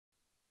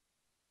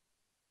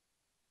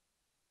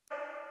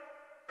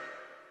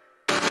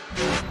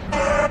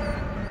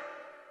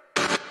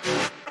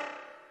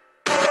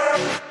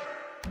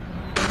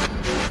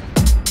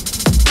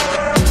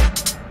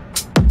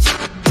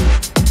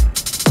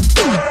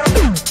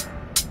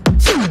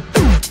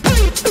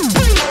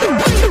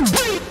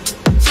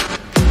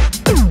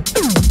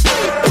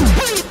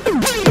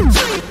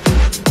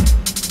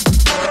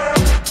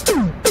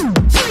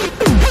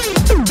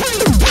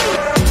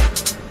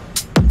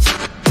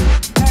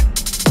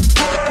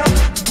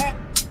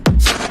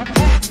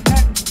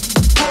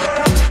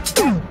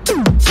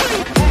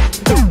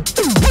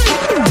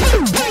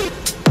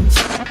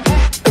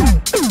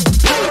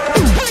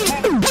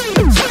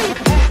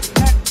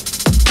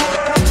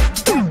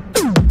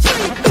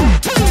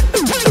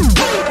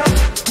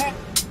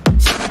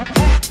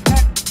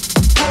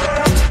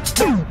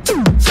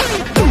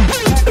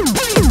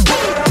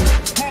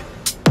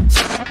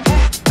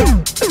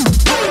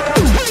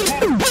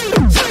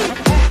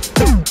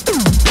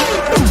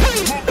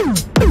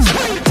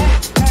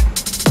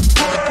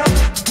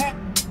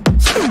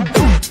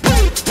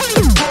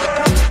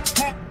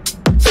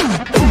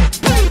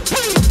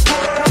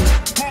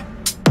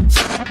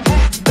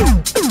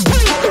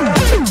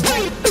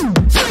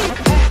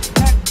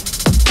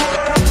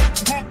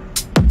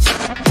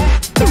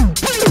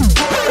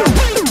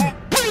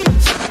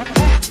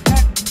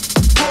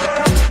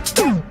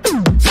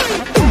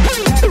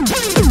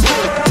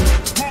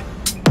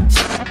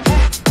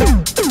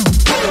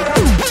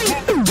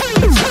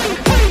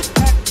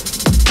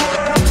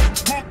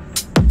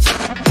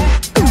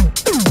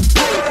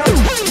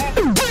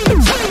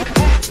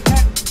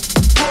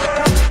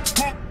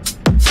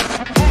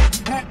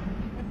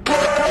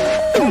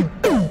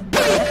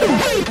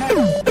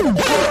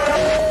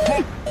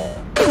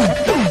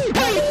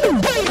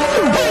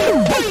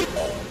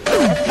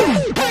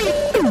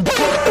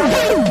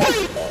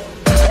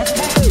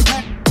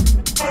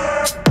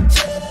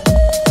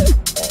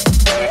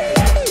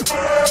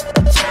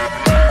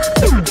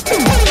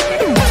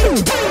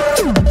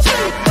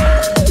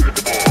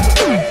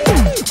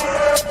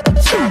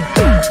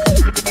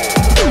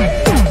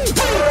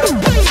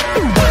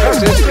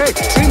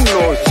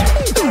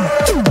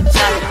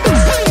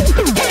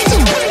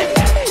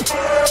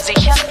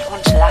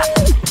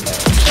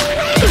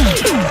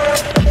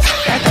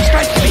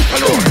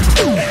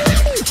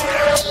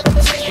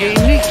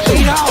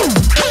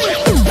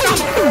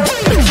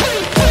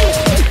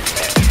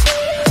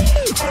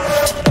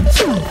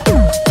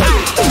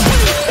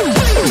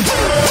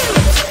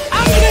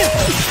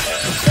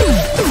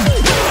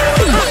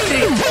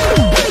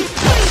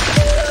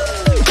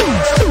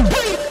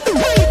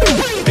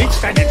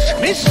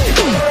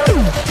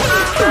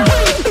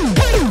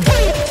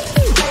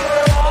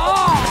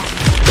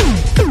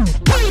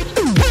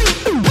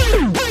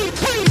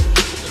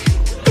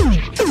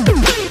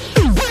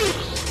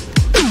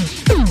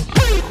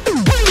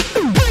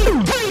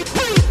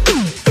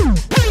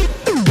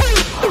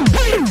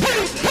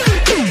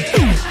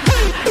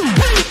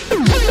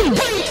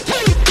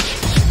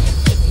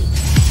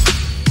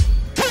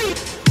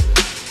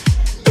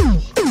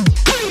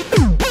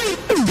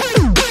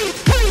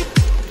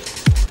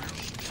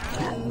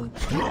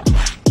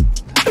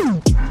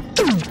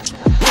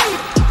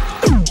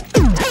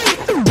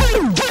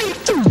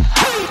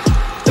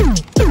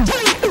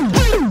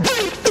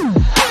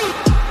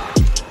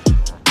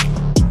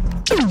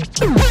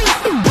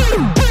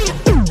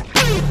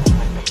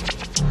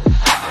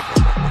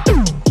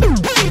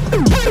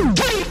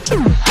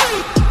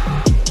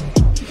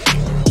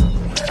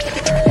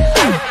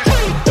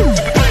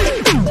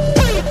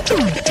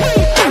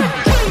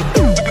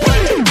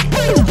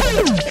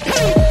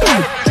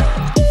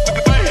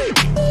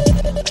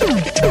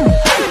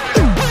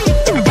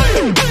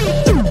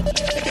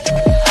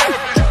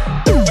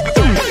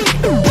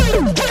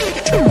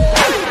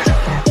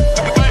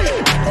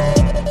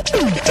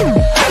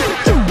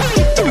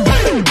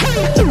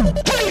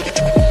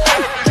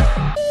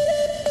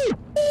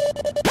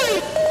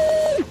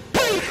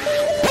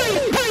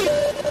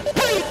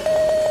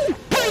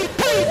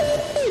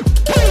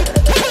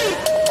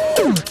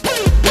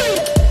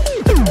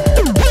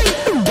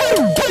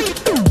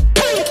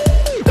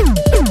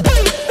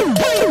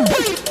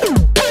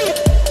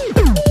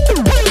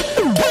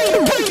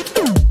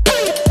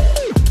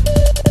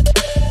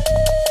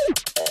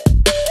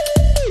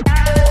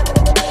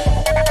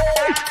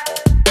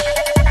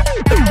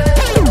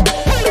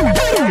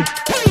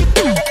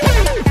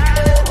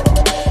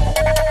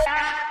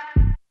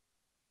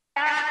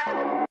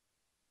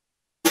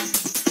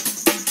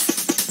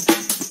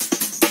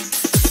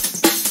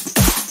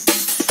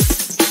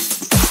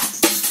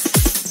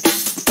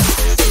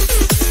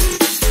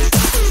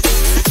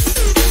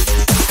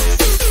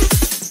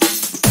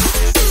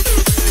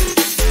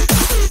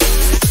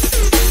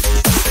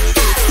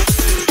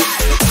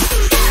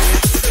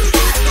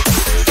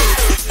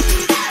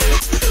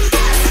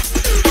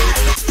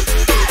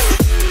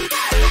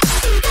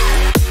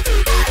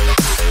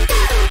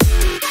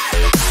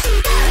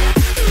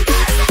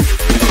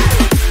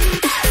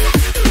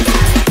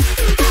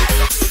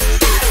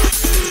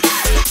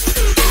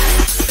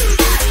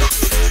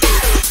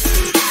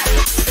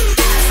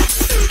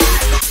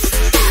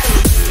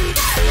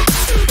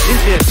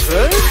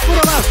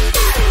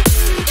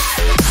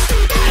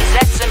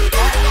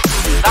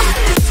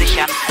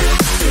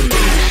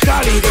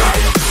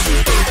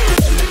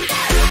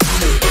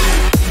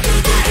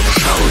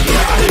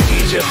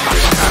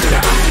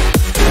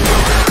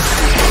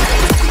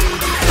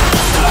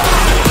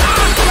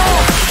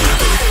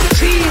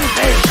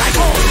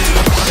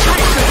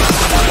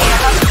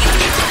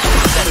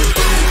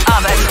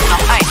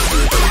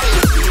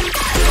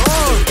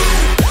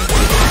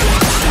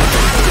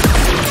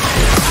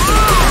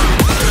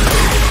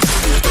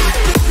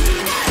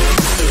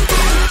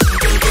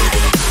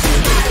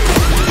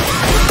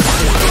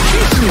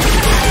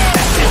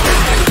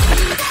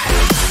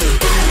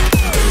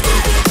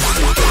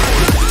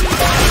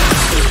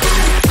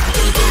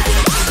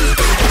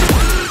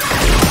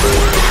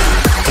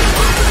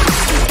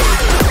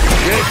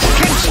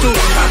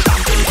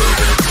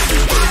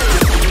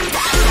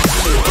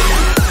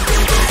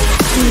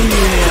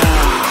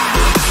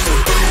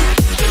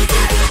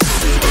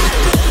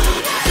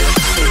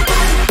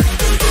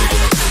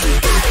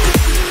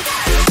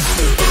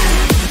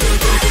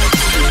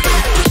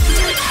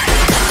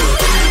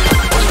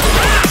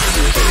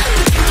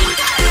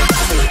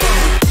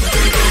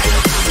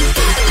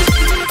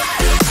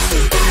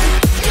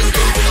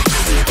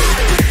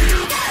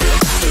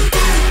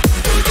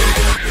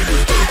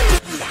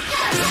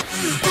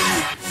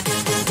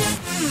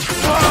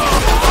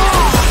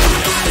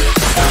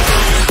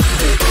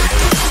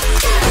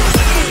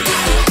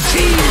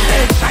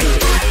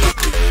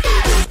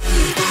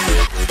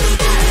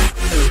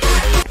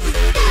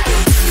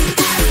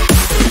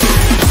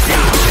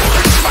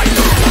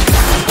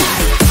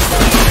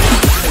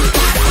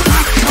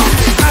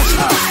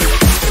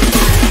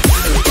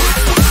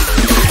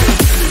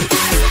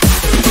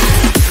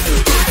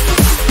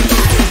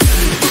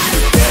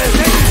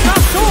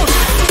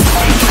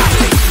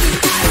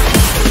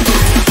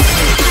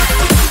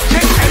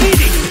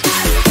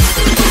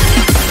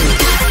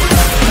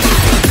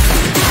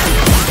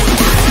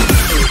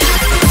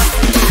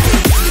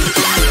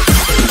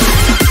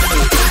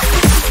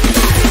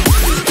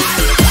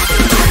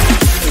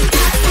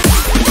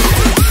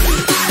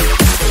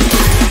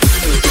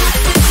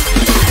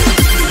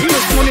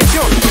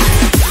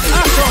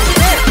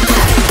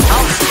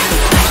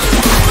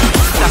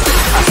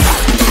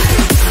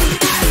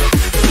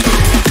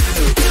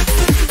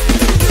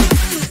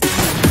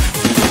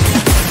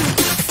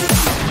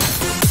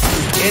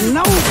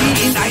Genau wie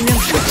in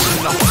einem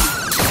Schützenloch.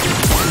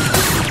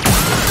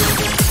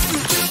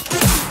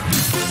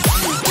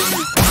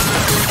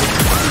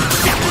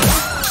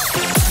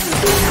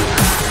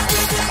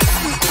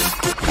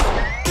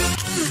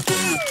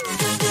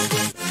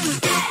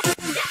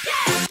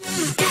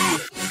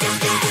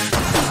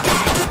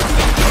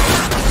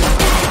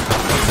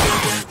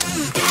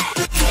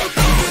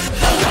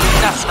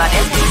 Das war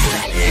der letzte.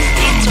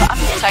 Geht zur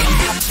angezeigten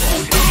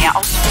Kapsel für mehr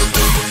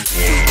Ausrüstung.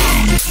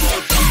 Es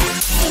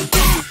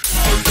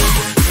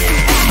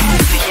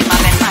freut mich immer,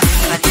 wenn man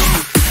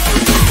überlebt.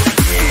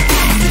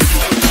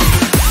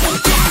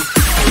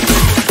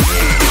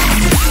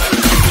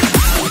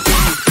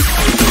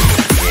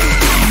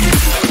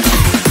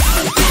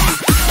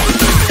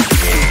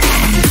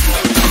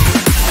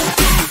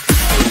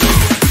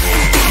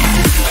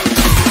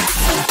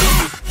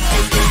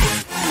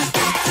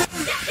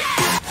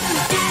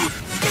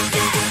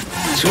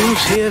 So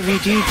sehr wie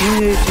die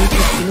Dinge, die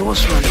ich in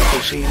Russland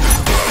gesehen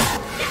habe.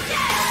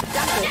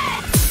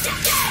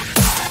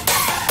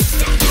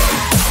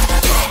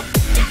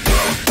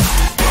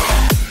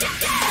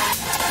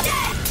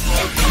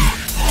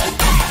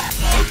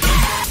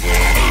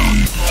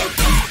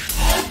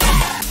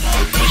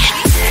 Ich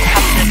schließe die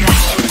Kapsel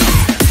gleich.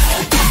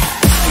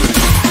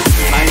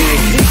 Meine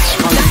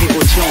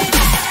Kriegskontribution.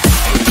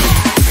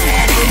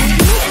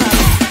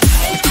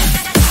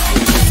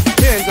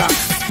 Vielen Dank.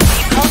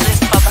 Die Pause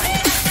ist vorbei.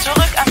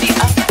 Zurück an die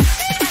Arbeit.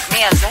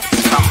 Mehr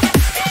Sets kommen.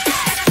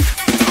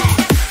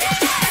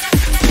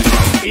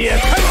 Ihr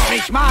könnt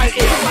mich mal,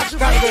 ihr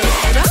Bastarde!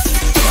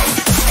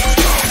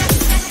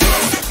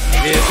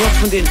 Wir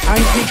dürfen den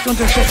Feind nicht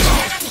unterschätzen.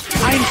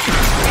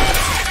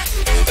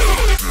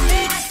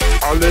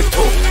 Alle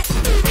tot.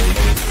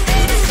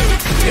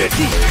 Für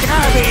dich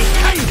grabe ich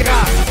kein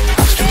Grab.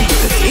 Hast du dich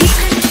bewegt?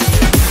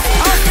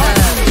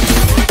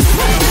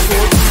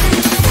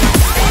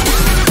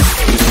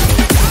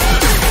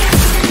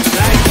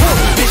 Bleib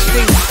tot,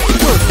 Mistling.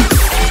 Gut.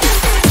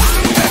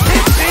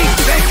 Verpiss dich,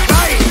 weg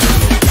gleich.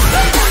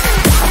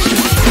 Hast du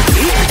dich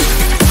bewegt?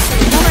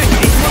 Moment,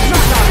 ich muss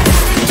nachladen.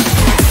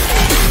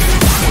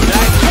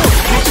 Bleib tot,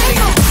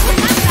 Mistling.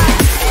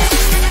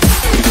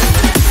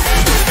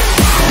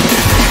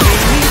 Steh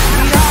nicht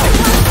wieder auf.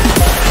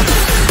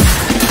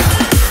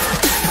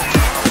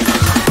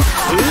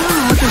 Früher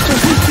hat es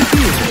das nicht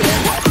gegeben.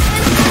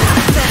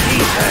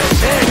 Diese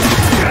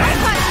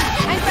Selbstbrand.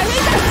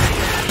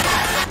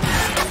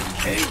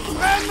 Ich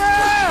brenne!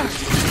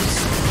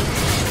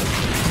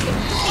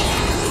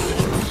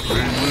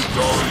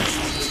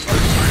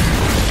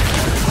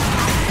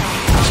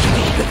 Hast du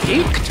dich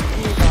bewegt?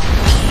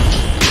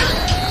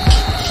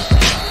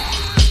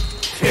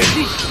 Für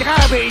dich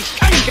grabe ich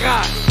kein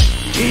Grab.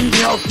 Gehen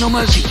wir auf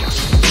Nummer sicher.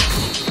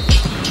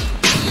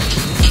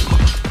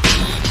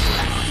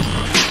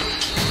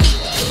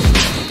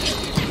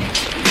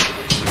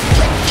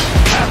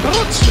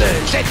 Verbrutzle,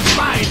 setz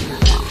mein!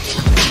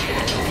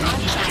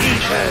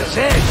 Tiefe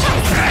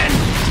Selbstbrand!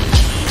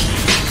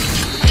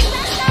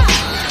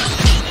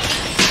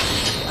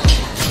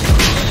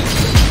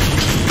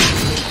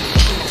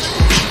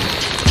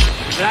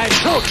 Bleib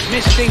tot,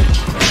 Mistling!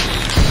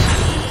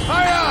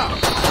 Feuer!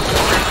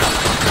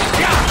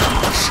 Ja,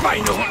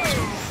 Schweinehund!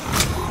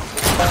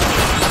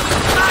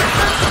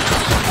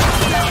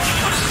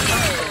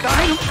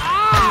 Dahin!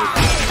 Ah!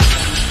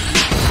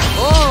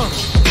 Oh!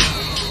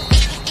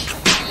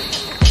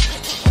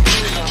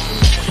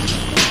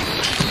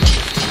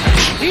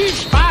 Viel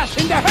Spaß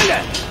in der Hölle!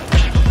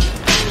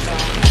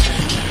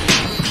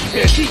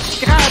 Für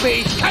dich grabe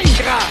ich kein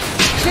Grab!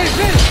 Schnell,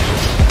 schnell!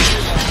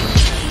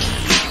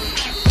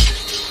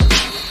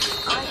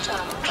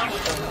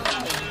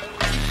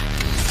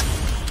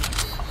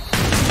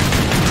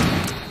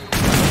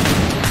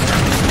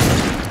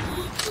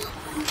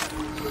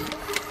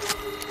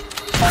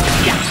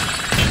 Ja.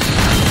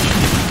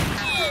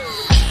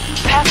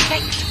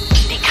 Perfekt.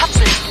 Die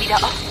Kapsel ist wieder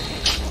offen.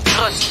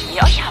 Rüsten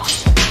wir euch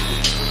aus.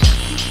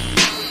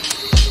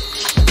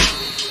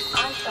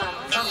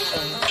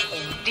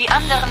 Die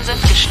anderen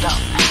sind gestorben.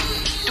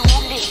 Du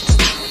lebst.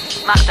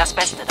 Mach das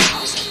Beste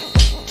daraus.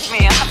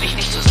 Mehr hab ich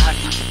nicht zu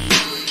sagen.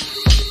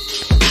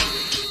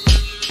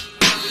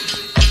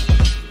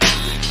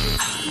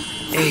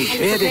 Ich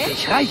werde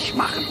dich reich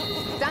machen.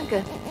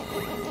 Danke.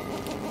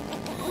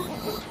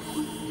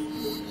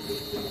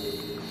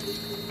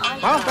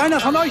 Braucht einer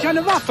von euch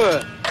eine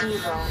Waffe?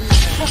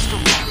 Wirst du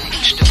gerne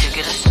in Stücke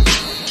gerissen.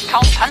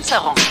 Kaum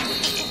Panzerung.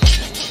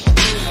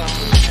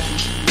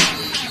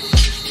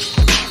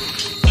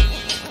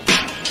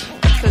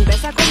 Schon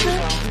besser, Kumpel?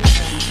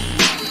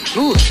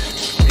 Gut,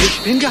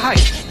 ich bin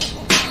geheilt.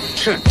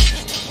 Schön.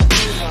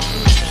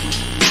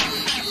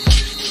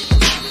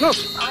 Los.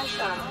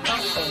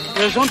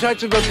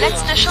 Gesundheitsüberprüfung.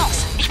 Letzte Chance.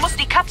 Ich muss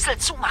die Kapsel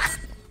zumachen.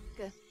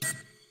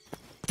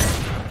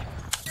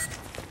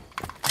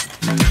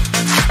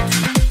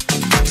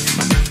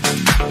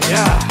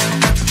 Ja.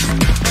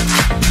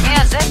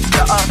 Mehr Sets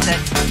geordnet.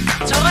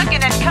 Zurück in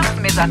den Kampf,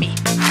 mes amis.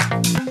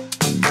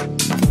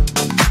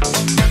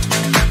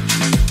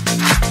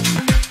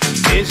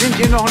 Wir sind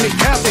hier noch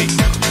nicht fertig.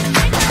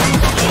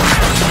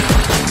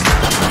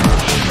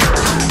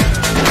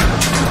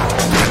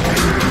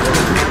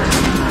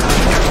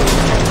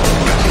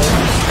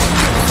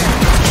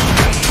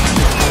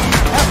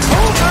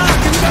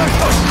 Hervorragender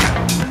Schuss!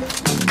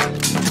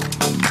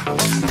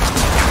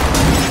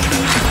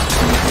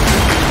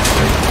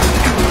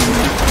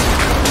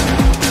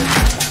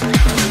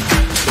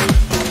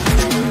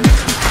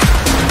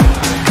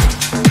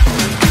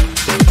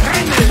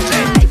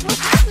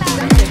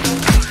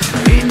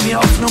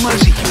 Nummer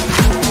sicher.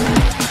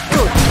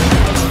 Gut.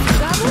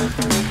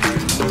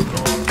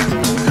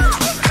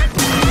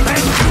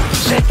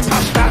 Set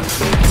passt an.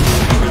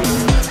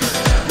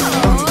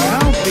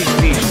 Unglaublich,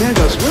 wie schnell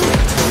das wird.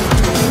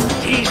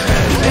 Diese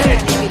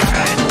Welt.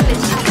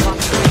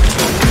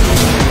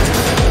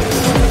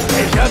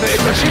 Ich habe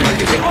etwas immer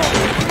gesehen. Oh,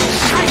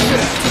 Scheiße.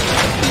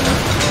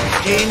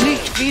 Geh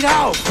nicht wieder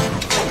auf.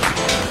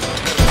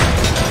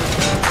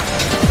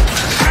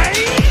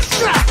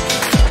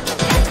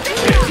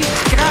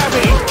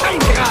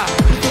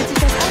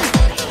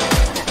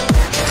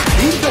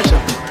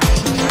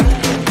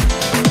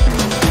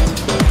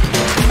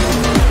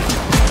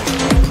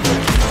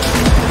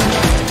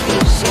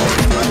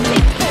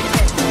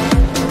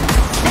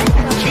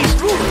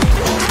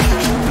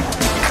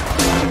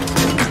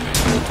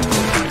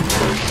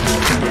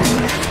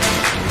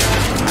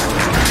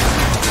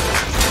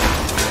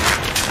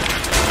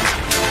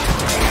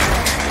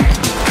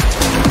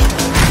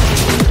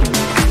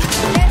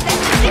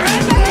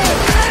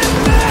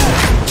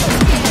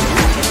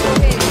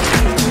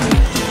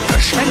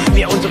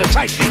 Unsere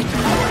Zeit nicht.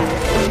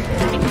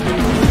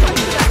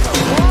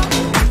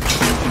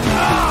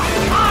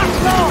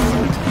 Arschloch!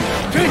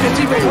 Tötet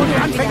sie, bevor sie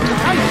anfängt zu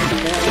kämpfen!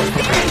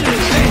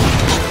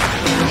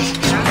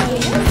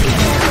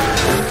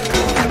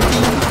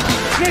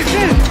 Schnell,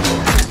 schnell!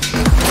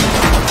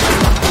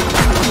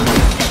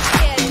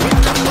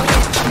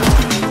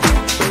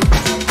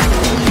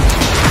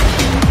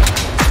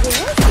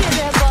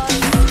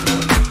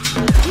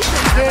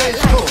 Der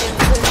ist tot.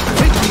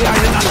 Finden wir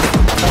einen anderen.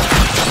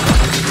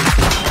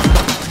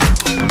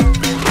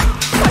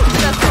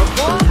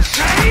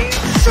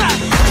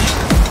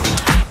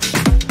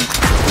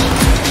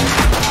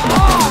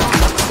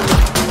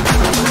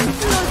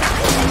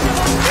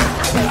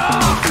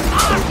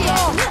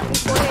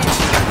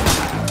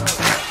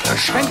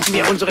 Verschwenden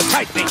wir unsere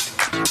Zeit nicht.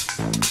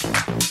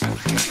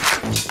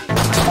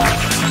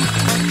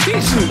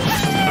 Schießen!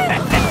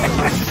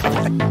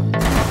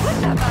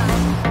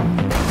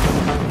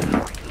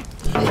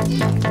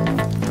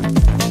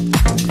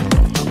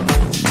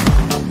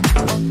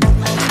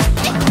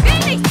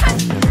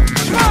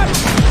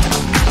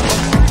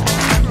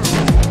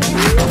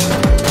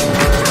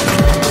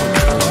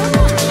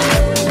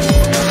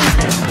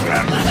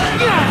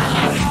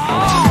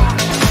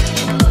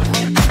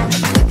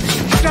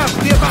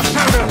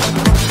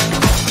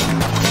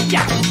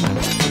 Ja.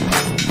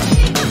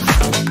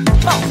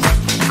 Oh,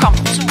 komm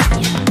zu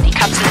mir. Die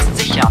Kapsel ist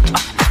sicher und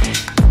offen.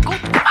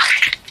 Gut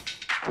gemacht.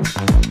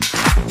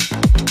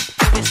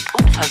 Du bist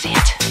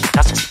unversehrt.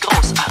 Das ist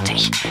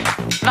großartig.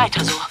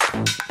 Weiter so.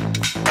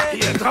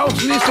 Hier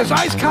draußen ist es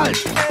eiskalt.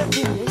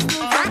 Wir müssen uns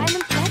nach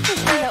einem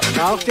Plattenspieler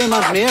Braucht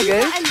jemand mehr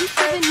Geld? ein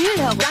Liter Vinyl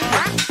herum.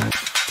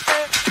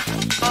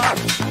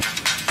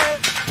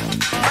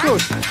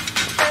 Gut.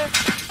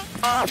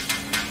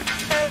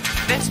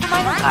 Willst du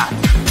meinen Rat?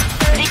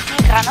 Leg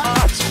mir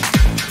Granate zu.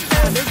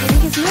 So sehe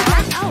ich es nur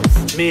gleich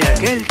aus. Mehr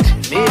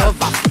Geld, mehr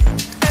Waffen.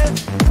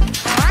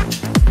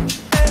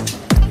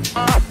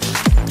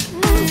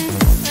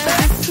 Das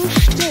ist zu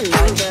still,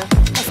 Leute.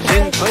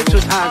 Sind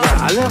heutzutage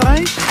alle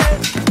reich?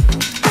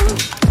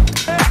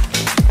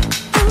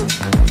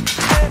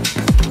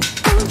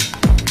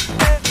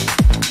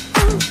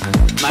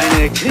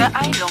 Meine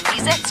Beeilung,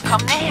 die Sets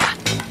kommen näher.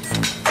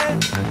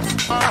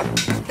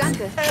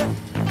 Danke.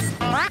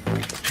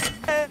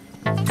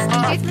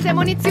 Wie steht's mit der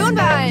Munition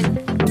bei allen?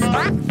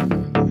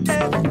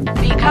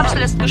 Die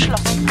Kapsel ist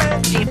geschlossen.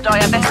 Gebt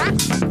euer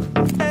Bestes.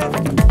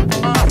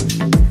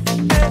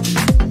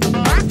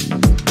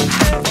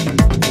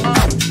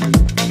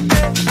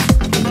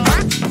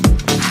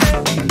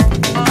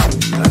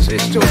 Das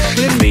ist so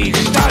schlimm wie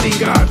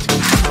Stalingrad.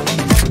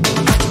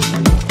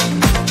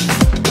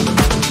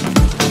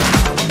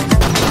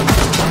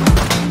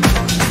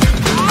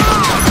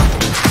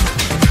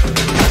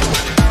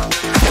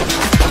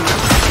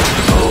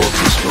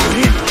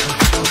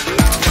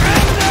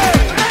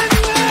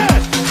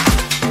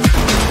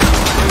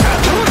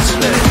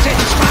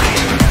 Setz frei!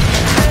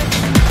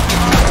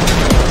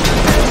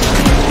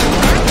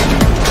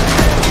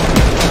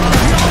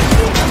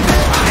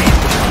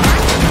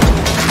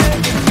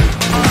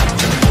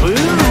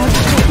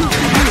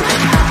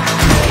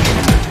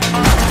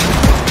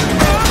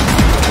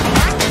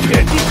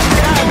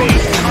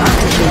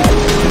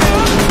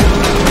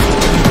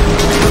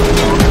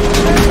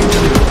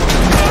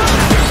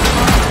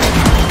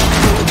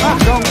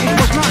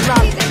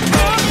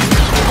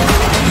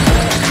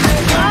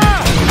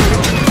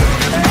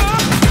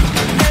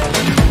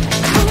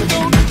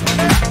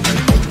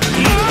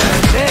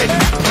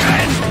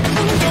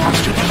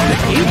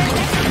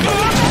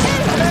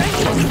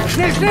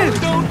 still!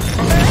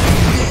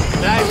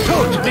 Bleib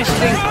tot,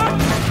 Mistling!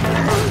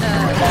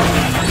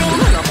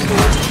 Immer noch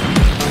tot.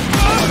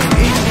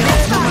 Gehen wir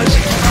auf Nummer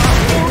sicher.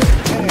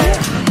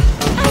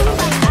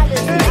 Einfach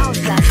alles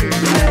rauslassen.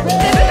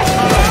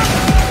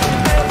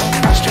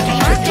 Hast du dich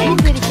Dann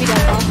bewegt? bin ich wieder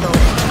in Ordnung.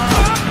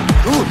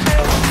 Gut,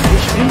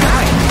 ich bin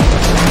bereit.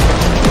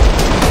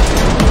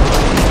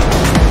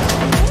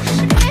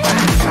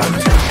 Einfach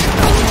verstanden.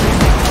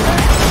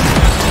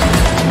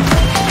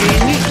 Geh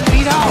nicht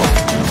wieder auf.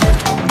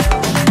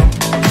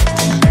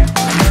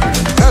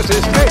 Das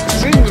ist echt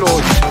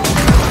sinnlos.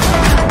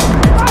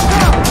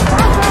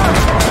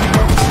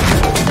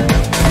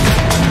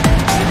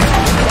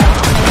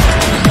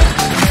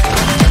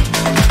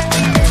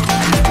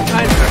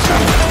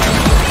 Einverstanden.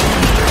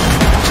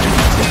 Hast du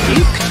dich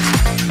bewegt?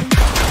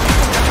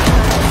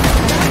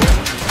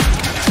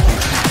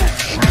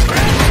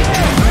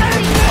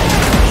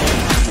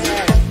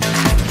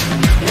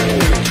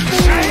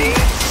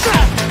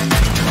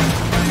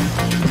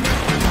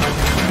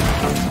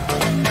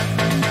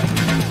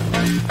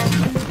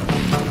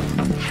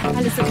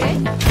 Alles okay?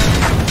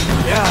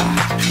 Ja,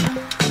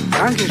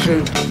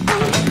 Dankeschön.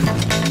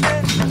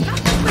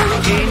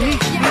 Geh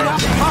nicht wieder.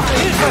 Mach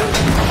Hilfe!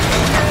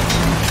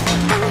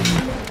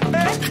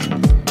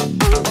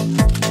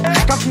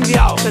 Stoppen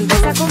wir auf. Schon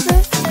besser, Kumpel?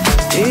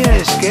 Hier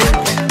ist Geld,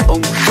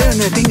 um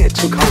schöne Dinge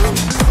zu kaufen.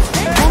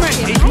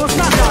 Moment, ich muss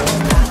nachladen.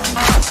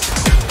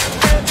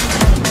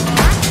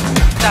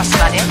 Das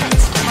war der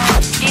letzte.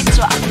 Geht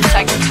zur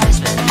angezeigten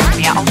Kapsel.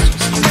 Mehr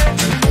Ausrüstung.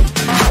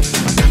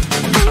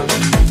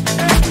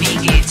 Wie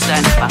geht's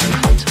deinem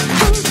Bankkonto?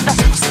 Das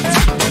muss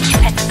ziemlich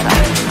fett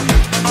sein.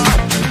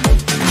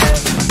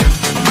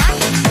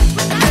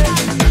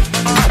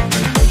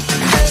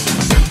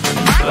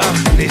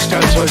 Warten ist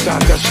als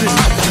Soldat das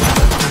Schlimmste.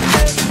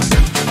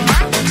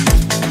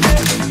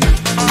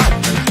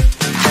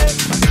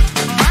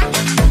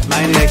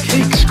 Meine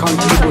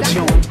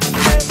Kriegskontribution.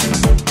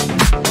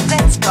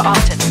 Setz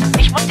geortet.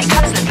 Ich muss die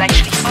Kapsel gleich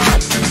schließen.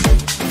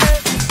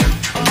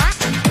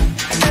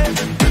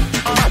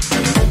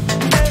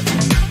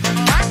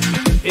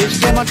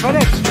 Ist jemand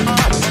verletzt?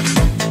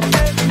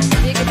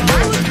 Mir geht's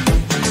gut.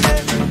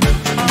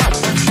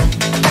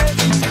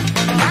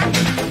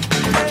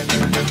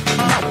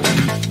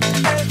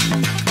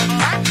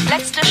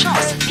 Letzte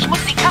Chance. Ich muss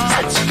die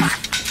Kapsel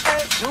zumachen.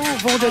 So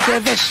wurde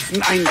der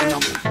Westen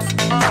eingenommen.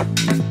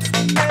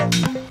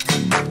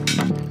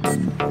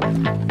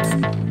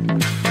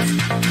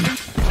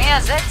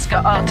 Mehr Sets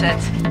geortet.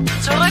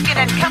 Zurück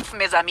in den Kampf,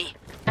 Mesami.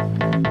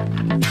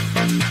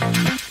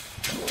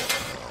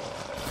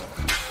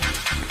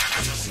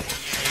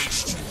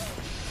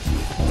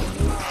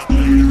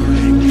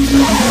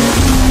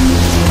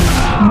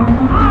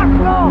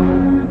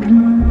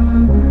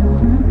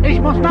 Ich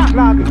muss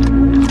nachladen.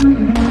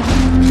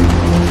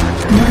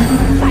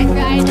 Zeit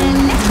für eine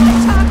leckere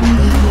Tag.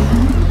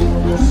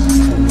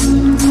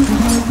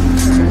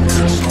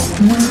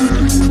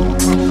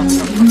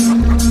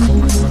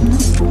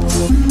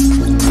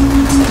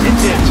 Sind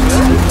wir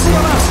 12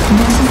 oder was?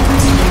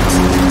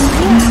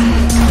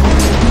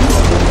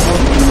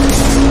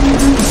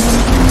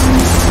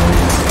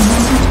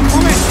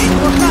 Moment, ich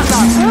muss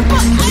nachladen.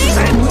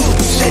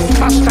 Set,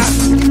 was das?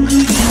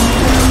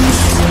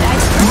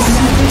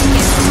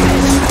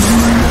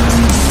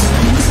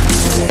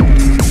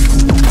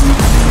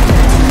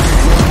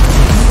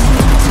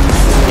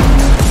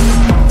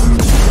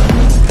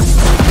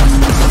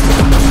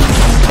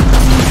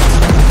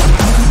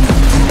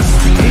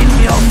 Gehen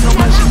wir auf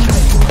Nummer sicher.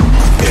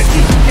 Für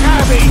dich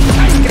grabe ich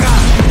ein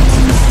Grab.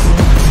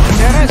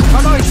 Der Rest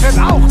von euch wird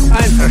auch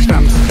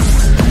einverstanden.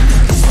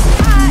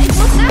 Ah, ich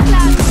muss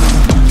nachladen.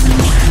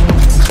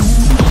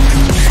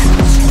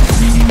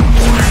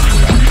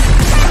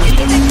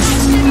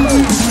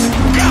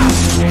 Ja,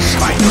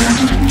 200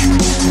 Stück.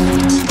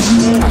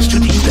 Hast du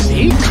dich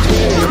bewegt?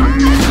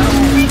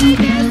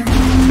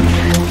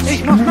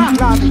 Ich muss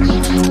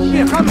nachladen.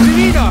 Hier kommen sie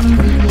wieder.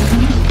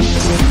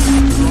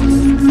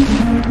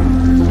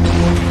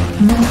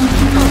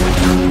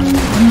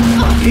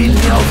 Gehen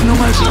wir auf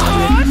Nummer 7.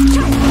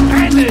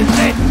 Pendel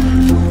setzen.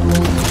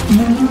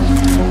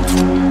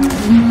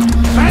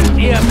 Wann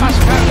ihr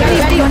Maskerade?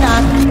 Ready or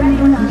not,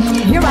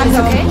 here I go.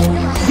 Okay?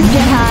 You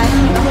get high.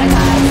 Noch ein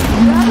Hals.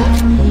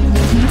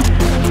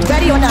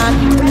 Ready or not,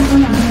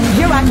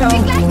 here I go.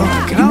 Gleich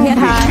da.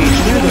 Unglaublich, wie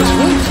schnell das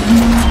wird.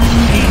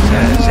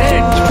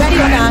 Diese Ready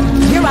or Seltenheit. not,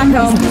 here I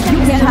go. You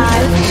get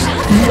high.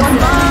 Don't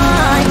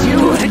mind you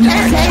and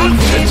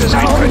take it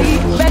slowly.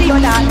 Ready or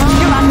not,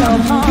 here I go.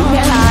 You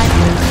get high.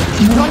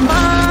 Don't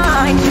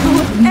mind you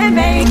and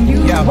make you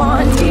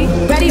want me.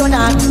 Ready or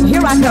not,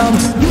 here I go.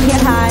 You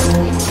get high.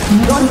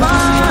 Don't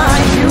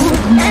mind you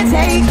and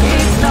take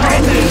it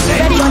slowly.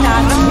 Ready or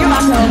not, here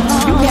I go.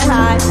 You get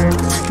high.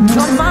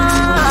 Don't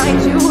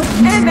mind you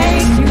and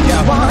make you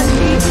want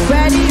me.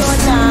 Ready or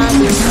not,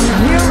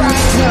 here I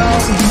go.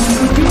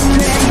 You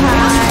get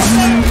high.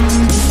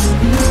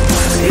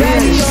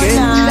 Ready or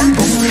not,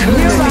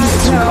 here I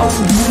go.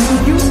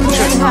 You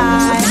get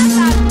high.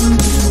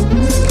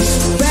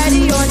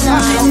 Ready or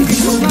not,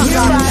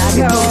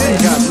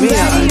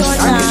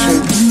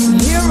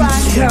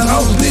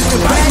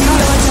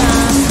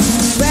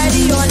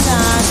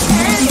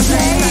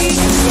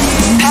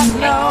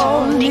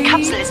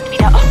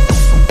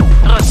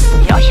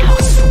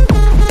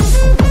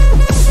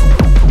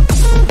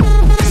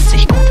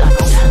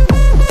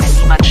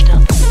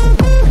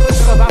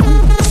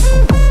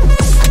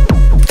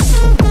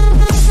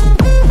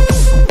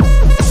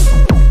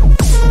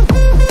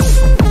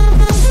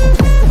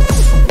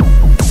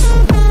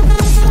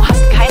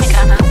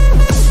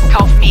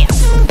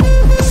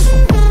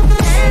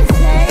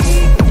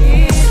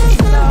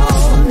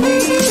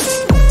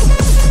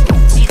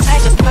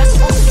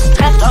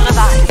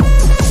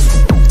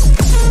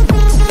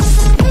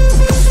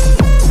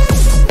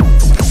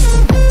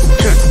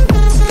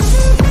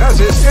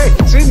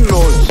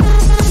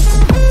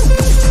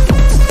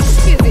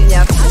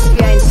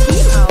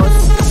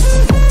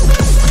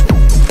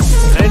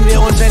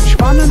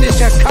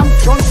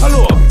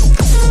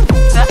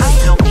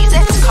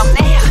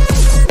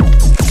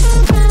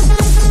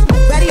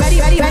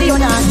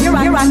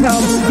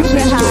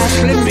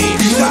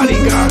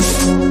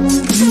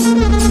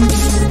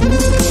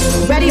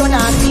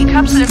 not. Die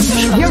Kapsel ist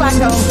Here I geschlossen.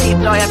 go.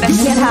 Gebt euer You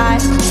Bestes. can't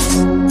hide.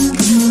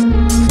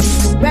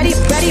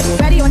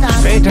 Ready or not.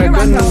 Später Here I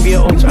gönnen go.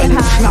 wir uns You can't einen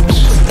hide. Schnaps.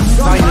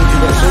 Weinen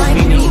über so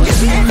wenig.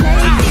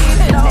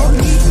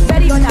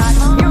 Ready or not.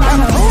 Here I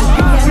go.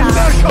 You can't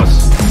hide. Schuss.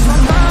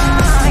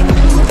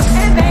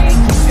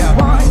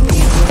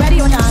 Ready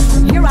or not,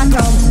 here I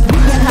come. You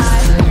can't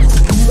hide.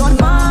 Gonna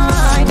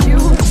find you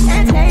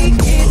and take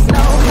it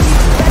slowly.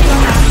 Ready or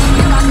not,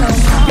 here I come.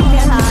 You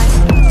can't hide.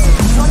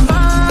 Gonna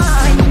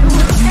find you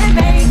and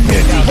make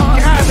it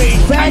one.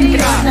 Ready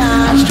or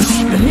not,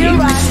 here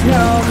I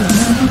come.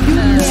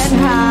 You can't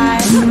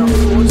hide.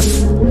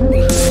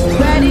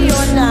 Ready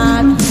or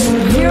not,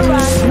 here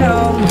I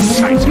come.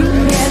 Scheiße. You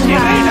can't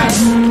hide.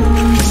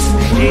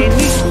 Steh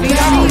nicht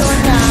wieder Ready auf. or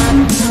not,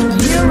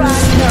 here I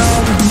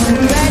come.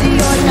 Ready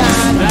or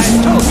not, Bleib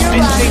tot, here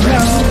bis I dich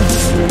come.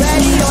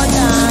 Ready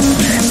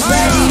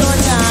or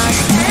not,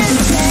 and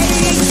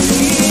take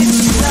it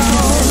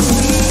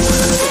slowly.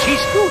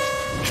 Schieß gut.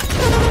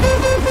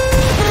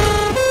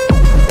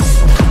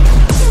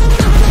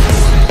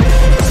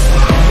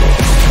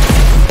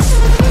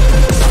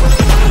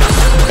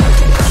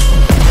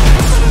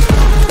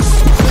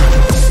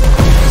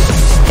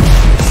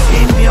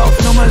 Gehen wir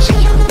auf Nummer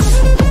sicher.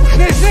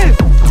 Schnell, schnell!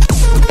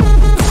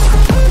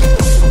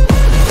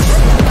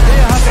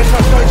 Wer hat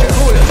etwas deutsche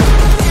Kohle?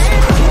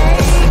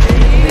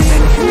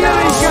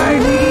 Nein,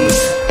 geil!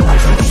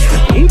 Was hab ich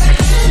verdient?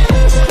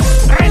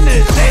 Brenne,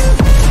 Set!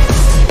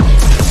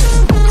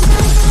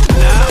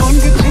 Na,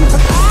 Ungeziefer!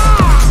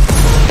 Ah!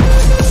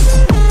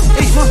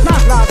 Ich muss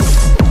nachladen!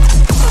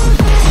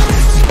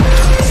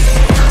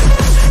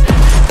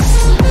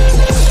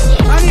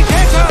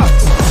 Sanitäter!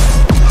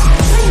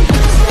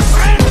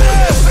 Brände!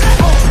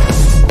 Brennung!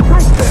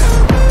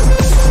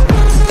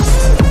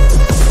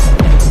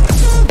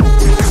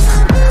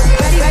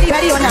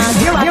 Ready or not,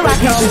 here I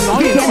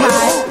come. You can't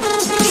hide.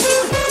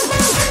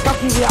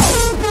 Packen wir auf!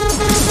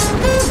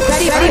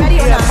 Ready or not,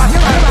 here I come.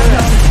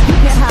 You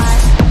can't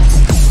hide.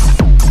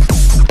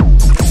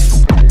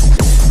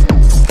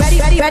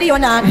 Ready or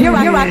not, here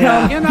I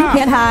come. You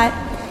can't hide.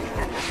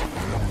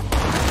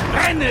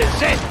 Brenne,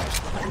 Set!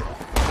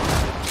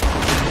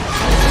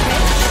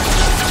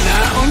 Na,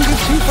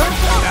 Ungeziefer?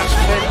 Das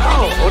fällt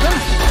auf, oder?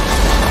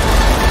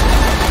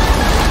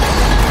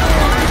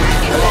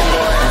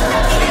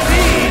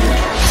 Gesehen!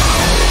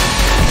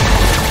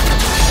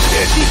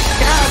 Der sieht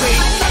gerade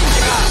in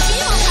Sandra!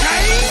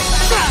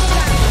 Scheiße!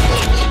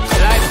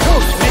 Bleib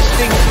tot,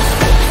 Mistding!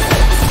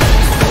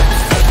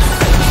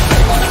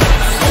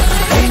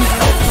 Gehen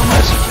wir auf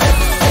Nummer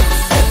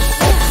sicher.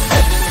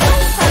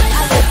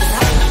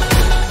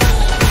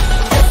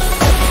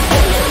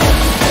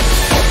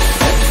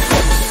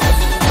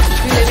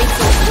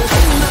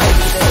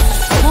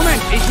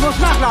 Moment, ich muss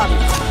nachladen.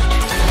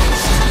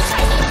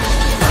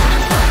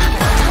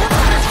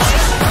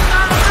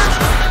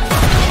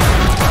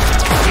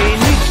 Geh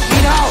nicht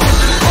wieder auf.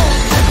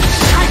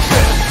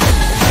 Scheiße!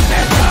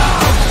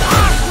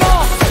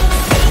 Arschloch!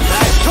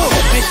 Bleib tot,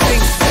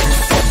 Mistding!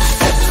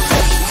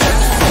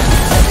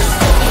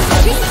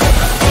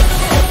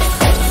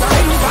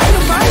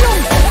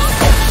 Weilung!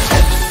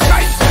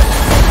 Scheiße!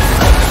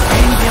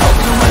 Gehen wir auf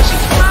Nummer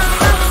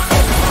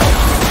sicher.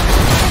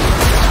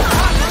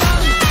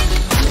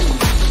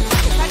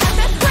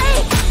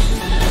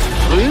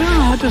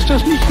 Früher hat es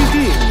das nicht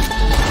gegeben.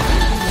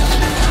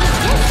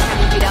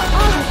 Wieder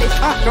ordentlich.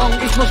 Achtung,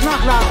 ich muss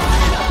nachladen.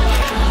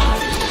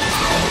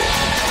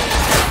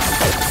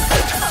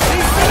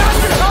 Ich bin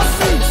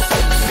angeschossen!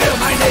 Für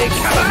meine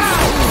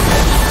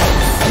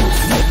Kameraden!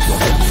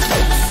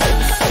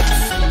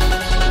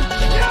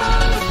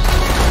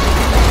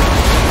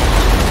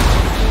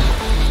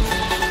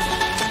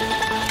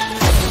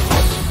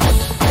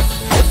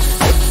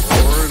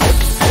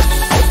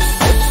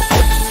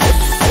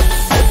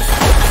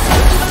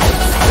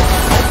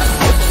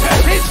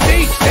 Verpiss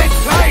dich, Set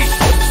Fleisch!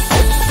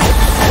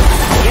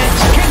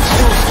 Jetzt kennst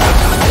du's,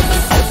 Tata!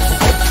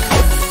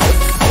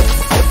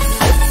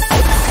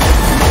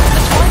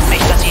 Es freut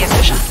mich, dass ihr es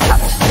geschafft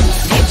habt.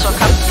 Geht zur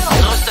Kapsel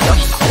und rüstet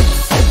euch auf.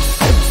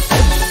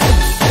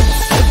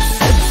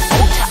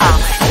 Gute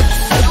Arbeit.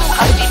 Du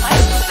hast die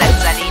meisten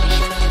Sets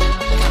erledigt.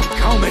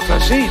 Kaum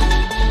etwas sehen.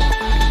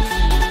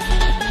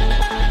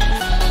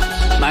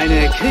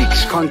 Meine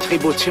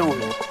Kriegskontribution.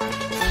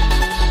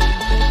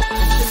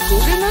 Ist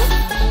Google noch?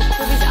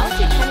 So wie es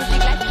aussieht, kann ich sie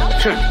gleich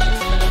kaufen. Schön.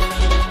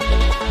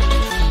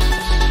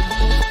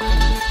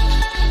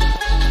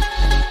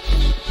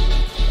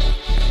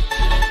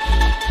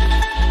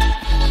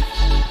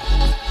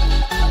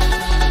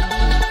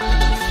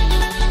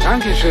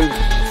 Dankeschön.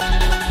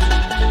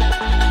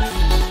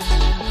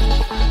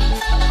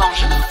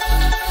 Bonjour.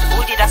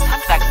 Hol dir das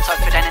Handwerkszeug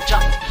für deinen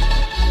Job.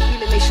 Ich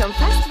fühle mich schon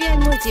fast wie ein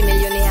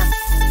Multimillionär.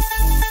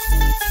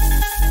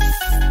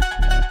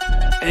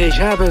 Ich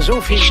habe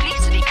so viel Ich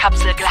schließe die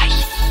Kapsel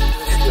gleich.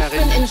 Ich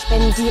darin. bin in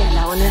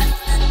Spendierlaune.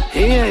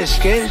 Hier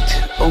ist Geld,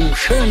 um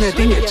schöne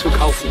Dinge zu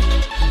kaufen.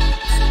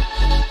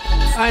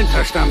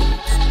 Einverstanden.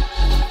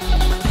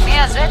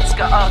 Mehr Sets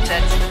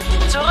geortet.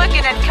 Zurück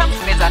in den Kampf,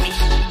 Mesami.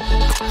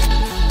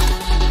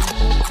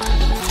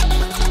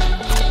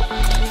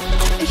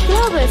 Ich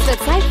glaube, es wird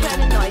Zeit für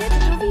eine neue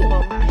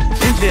Tätowierung.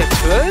 Sind wir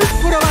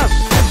 12 oder was?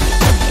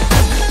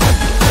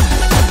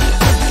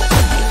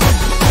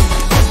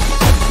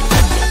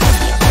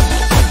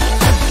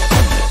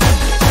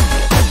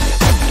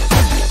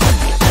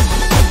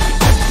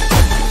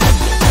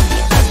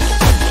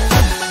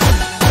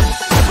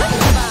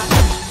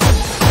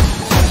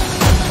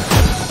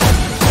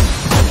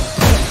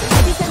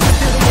 Diese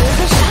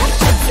mysteriöse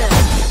Scharfschütze.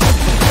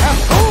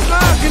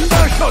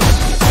 Hervorragender Schuss!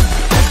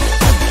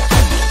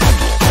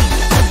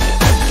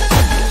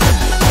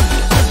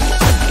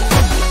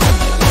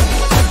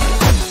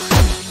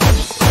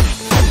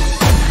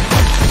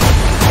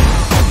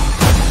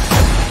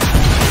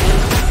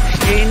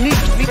 Steh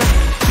nicht wieder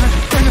nach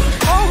deine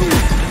Augen!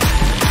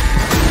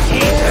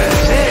 Diese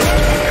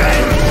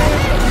Selbstgrenze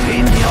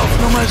sehen wir auf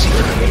Nummer 7.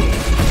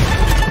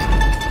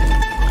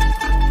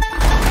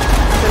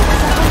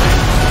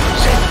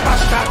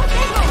 Selbstbastard!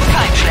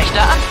 Kein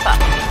schlechter Anfang.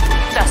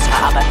 Das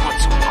war aber nur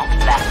zum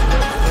Aufwärmen.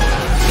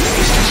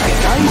 Ist das ein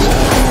Geist?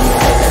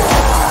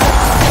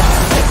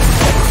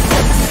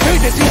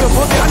 Tötet sie,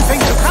 bevor sie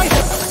anfängt zu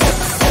greifen!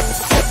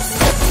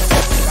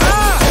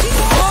 Ah!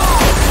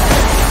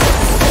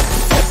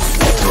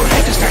 Du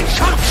hättest ein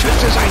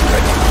Scharfschütze sein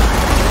können!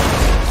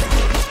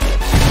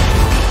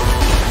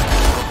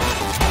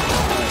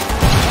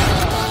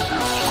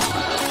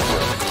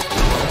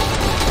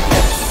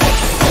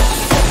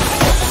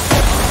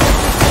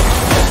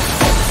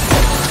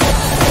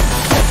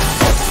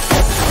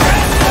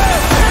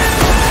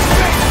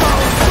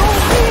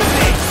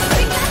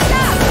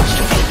 Hast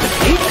du dich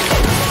bewegt?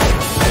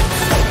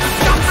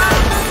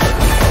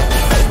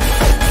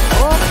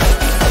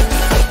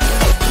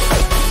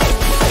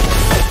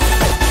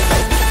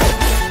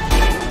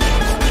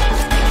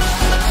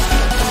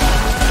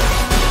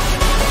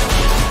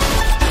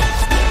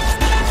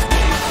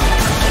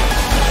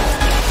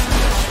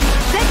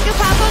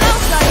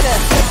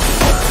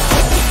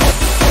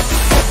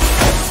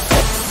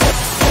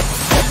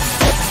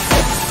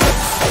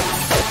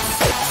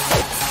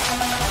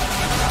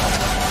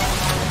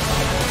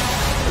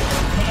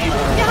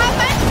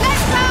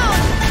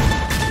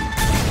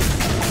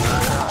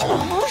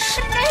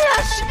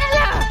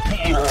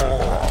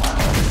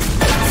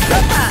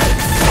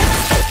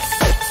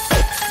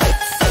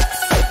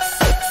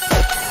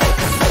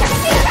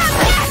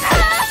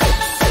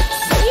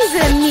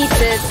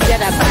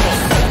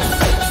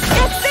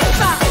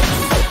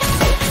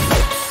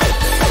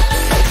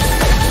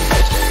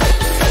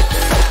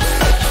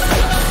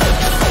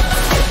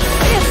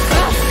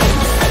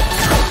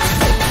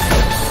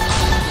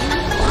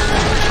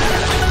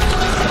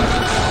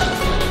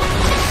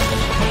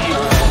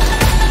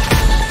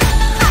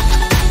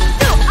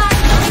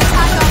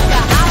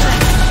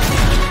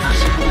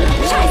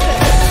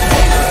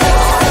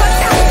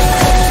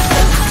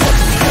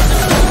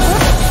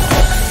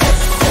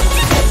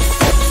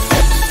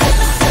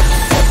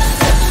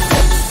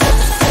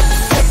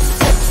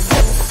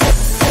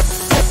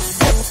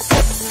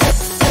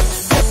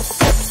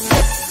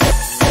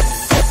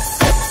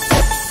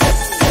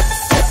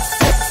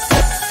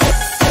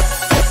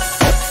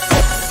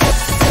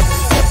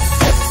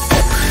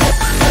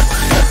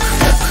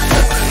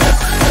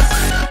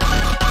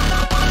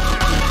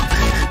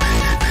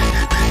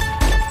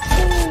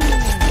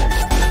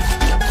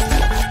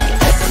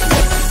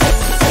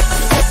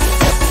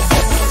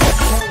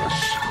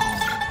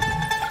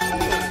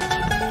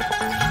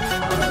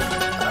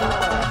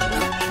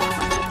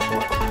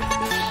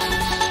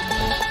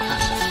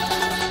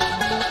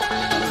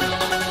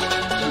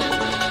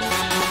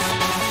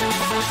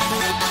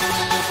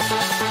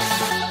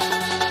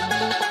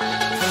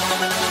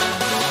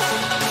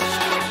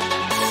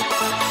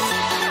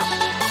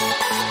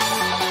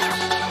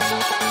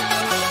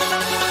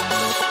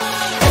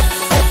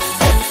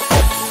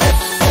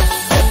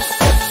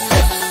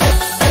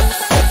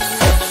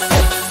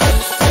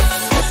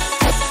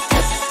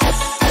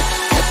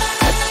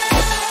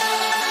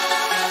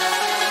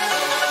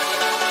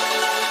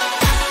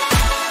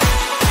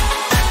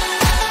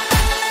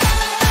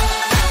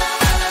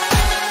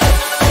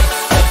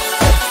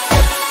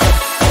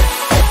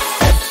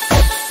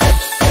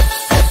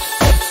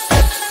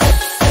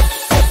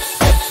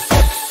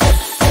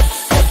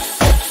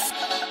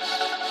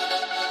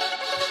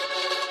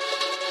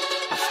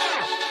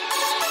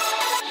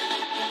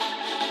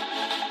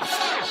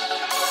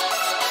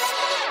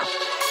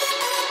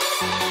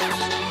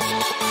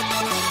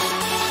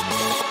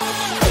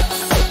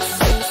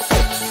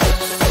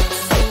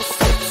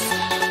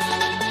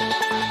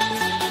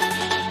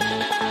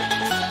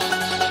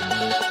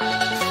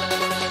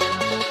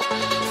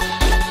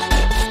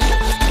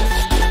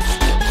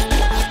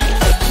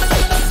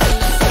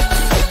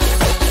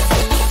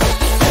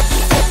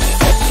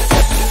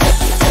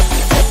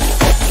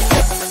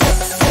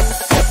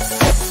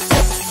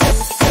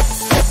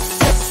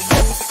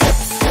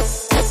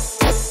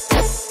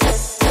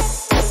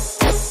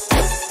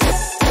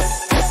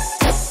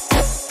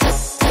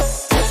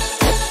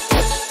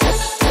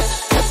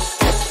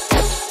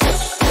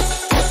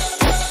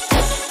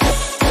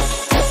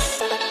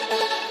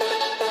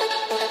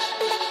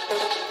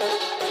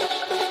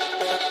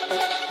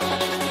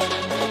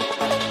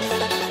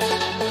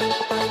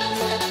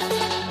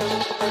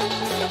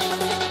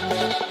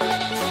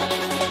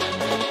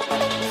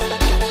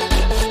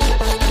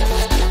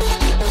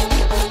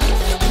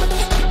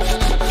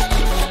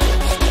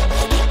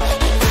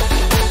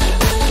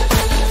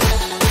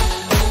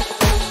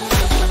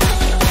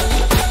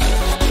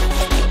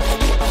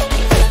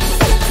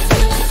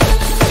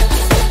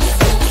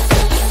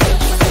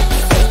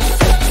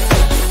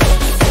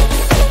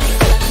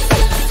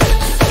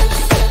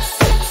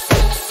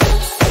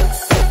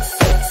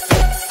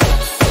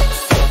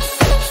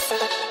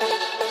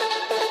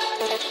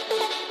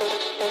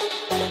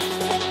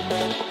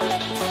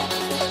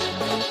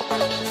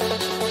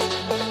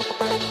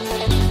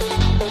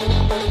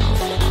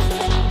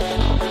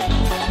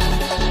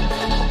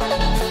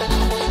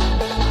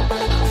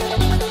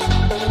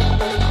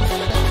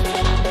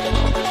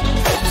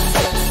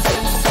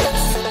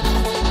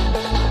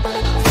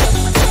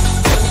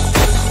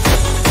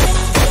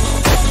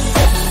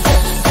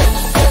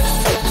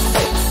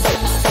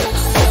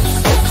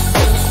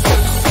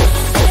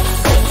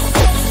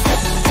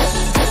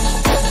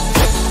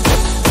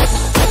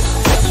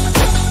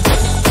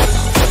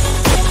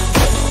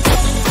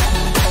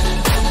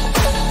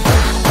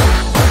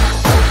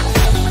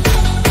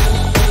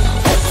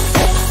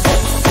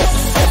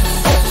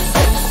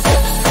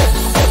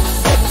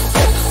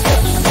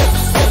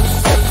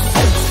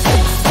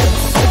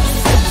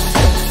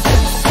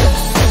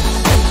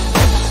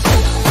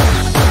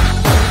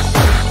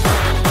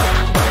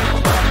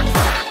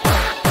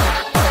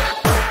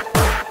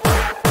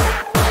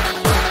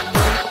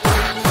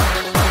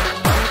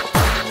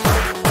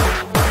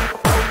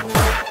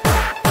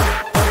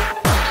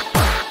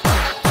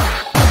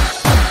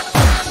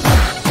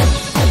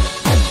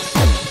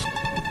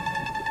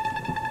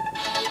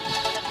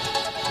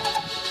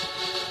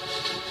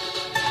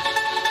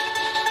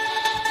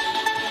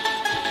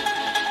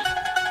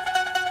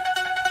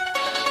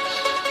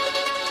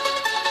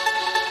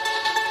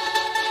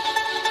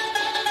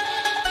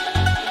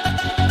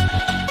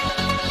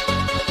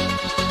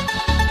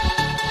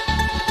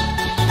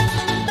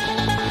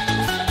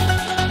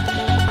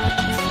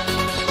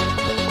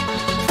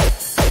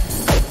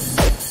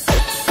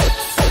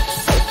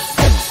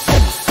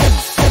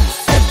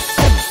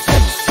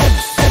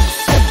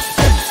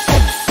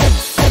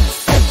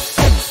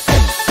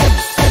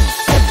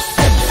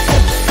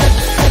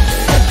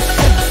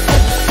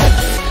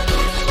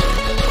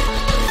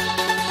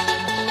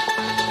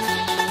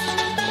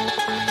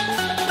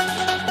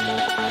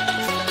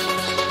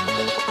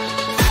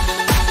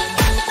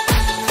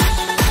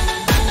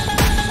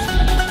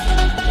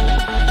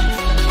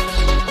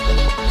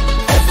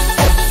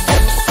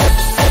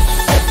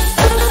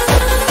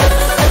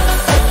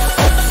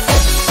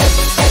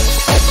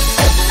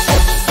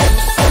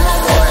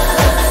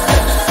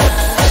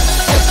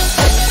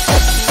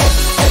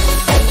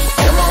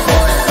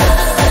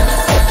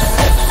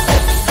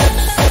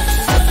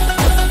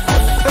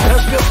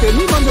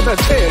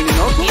 erzählen, in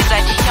Ordnung? Ihr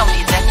seid hier, um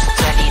die selbst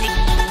zu erledigen.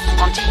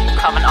 Und hier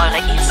kommen eure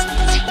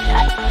ersten Ziele.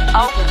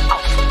 Augen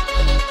auf.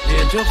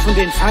 Wir dürfen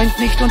den Feind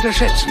nicht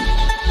unterschätzen.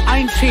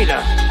 Ein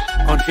Fehler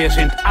und wir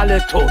sind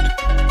alle tot.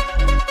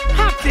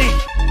 Hab dich!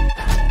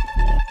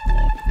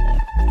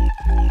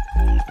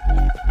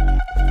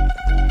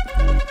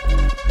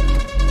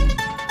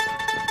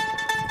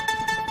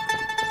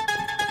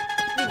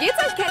 Wie geht's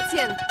euch,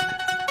 Kätzchen?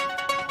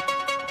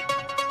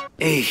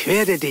 Ich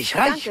werde dich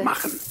reich Danke.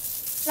 machen.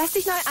 Lass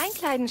dich neu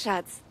einkleiden,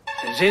 Schatz.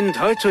 Sind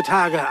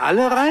heutzutage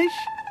alle reich?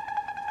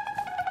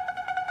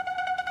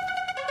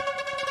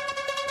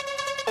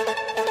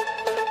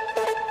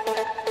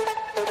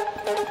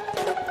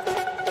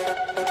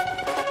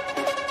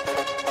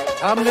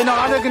 Haben wir noch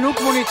alle genug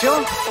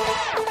Munition?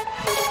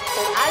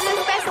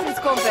 Alles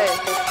bestens, Kumpel.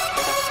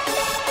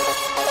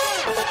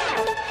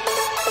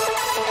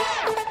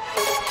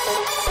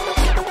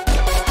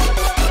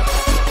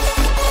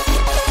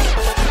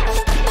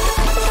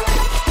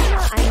 Nur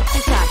ein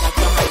Zitat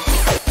von euch.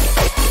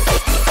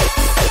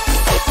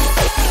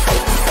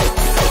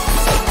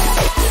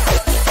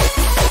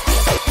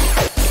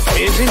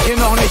 Wir sind hier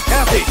noch nicht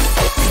fertig.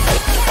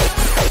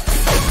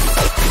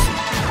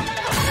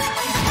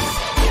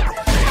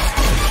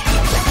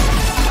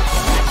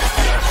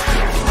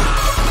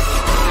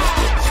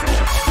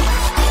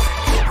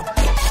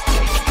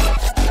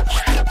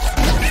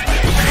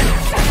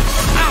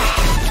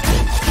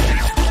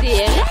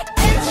 Direkt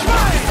ins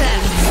Schwarze.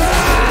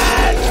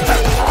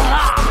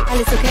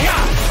 Alles okay?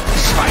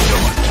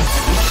 Schweinehund.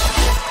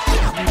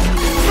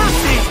 Hab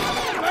dich!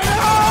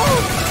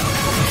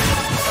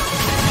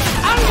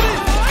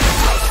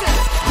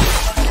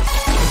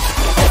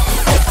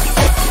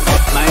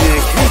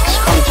 Meine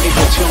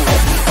Kriegskontribution.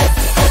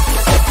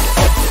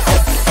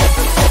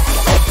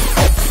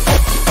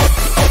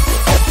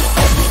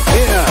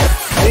 Ja,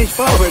 ich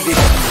brauche dich.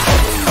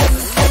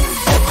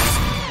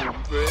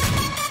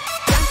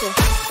 Danke.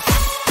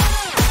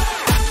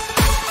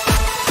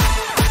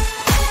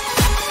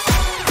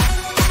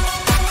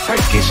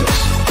 Vergiss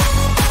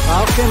es.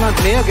 Braucht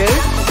jemand mehr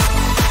Geld?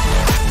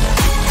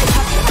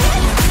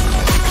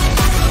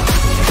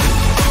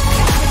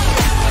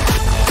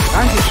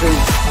 Dankeschön.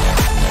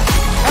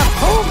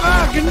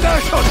 Hervorragender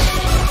Schuss.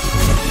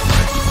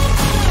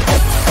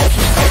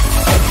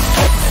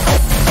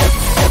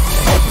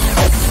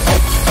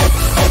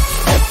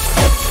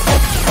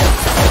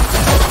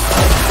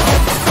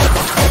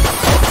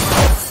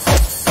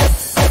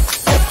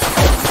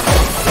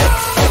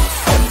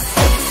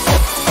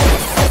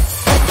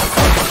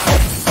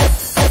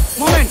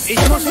 Moment,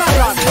 ich muss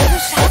nachladen.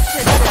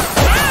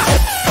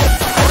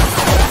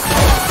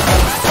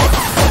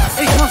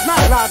 Ich muss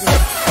nachladen.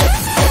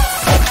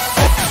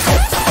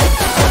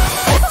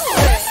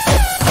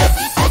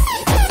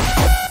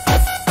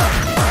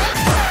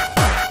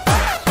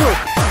 Gut.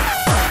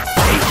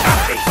 Ich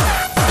hab dich.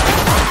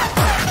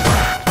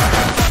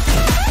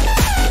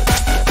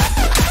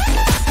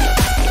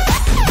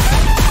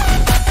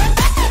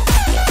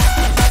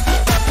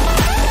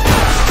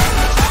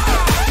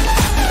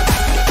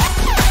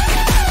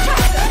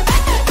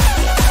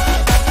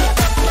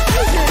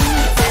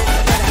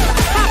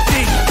 Hab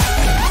dich.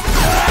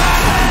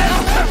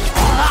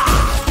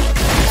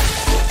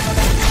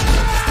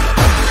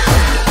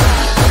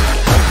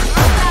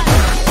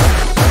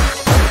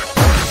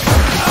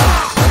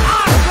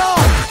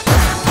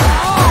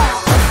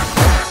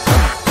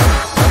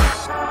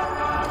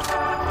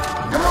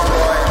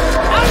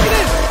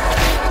 Angriff!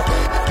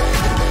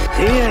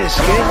 Hier ist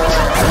Geld,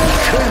 um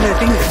schöne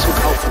Dinge zu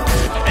kaufen.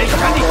 Ich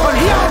kann dich von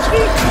hier aus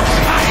bieten.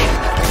 Nein!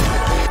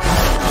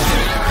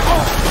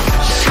 Oh,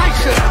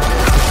 Scheiße!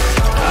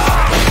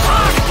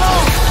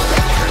 Arschloch!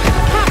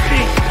 Hab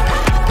dich!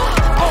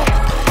 Oh,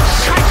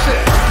 Scheiße!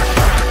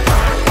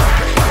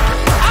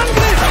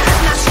 Angriff!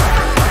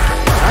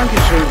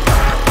 Dankeschön.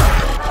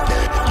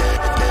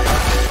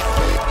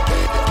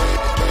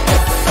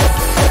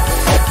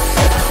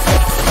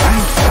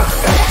 Einfach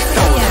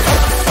erstaunlich.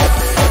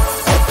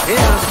 Hier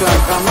hast du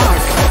ein paar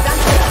Mark.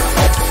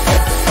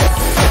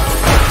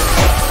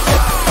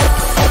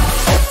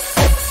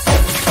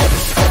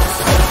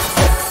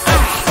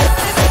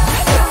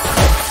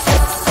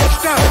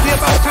 Stopp, ihr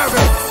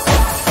Bastarde!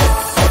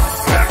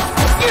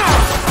 Ja!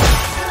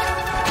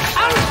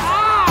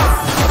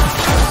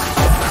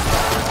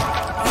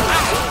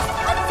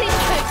 Und sie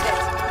tötet.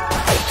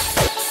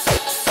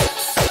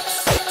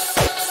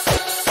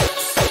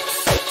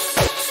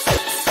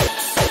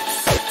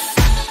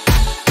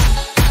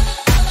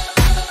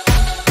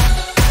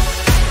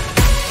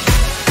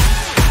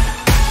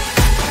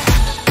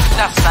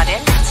 Das war der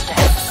letzte.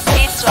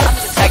 Geht zur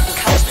angezeigten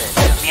Kapsel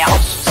für mehr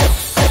Ausrüstung.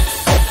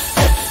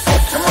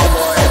 Es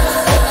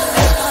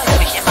freut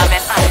mich immer,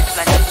 wenn alle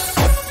überleben.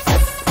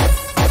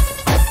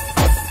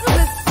 Du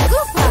bist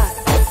super.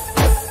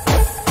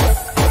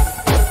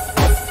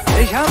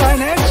 Ich habe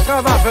eine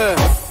Extrawaffe.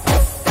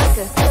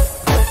 Danke.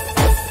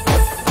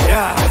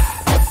 Ja,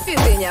 Wir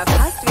sehen ja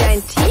fast wie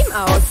ein Team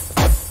aus.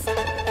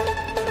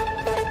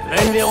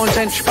 wenn wir uns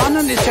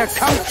entspannen, ist der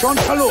Kampf schon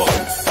verloren.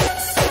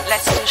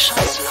 Letzte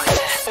Chance,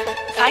 Leute.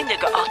 Feinde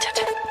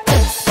geortet.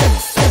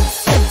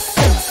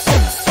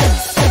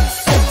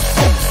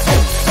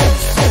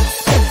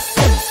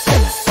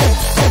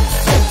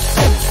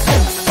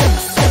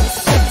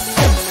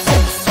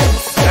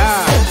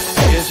 Ja,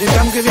 wir sind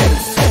am Gewinnen.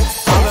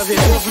 Aber wir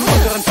dürfen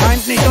unseren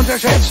Feind nicht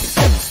unterschätzen.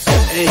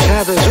 Ich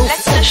habe so...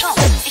 Letzte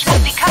Chance. Ich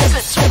muss die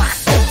Kapsel zumachen.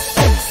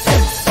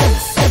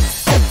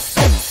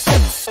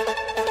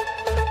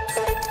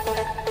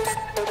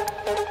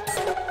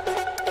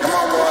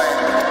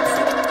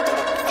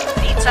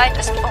 Die Zeit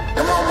ist um.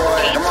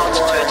 Geht und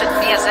tötet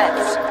mir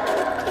selbst.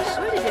 Ich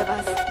schulde dir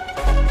was.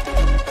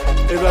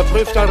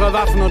 Überprüft eure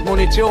Waffen und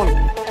Munition.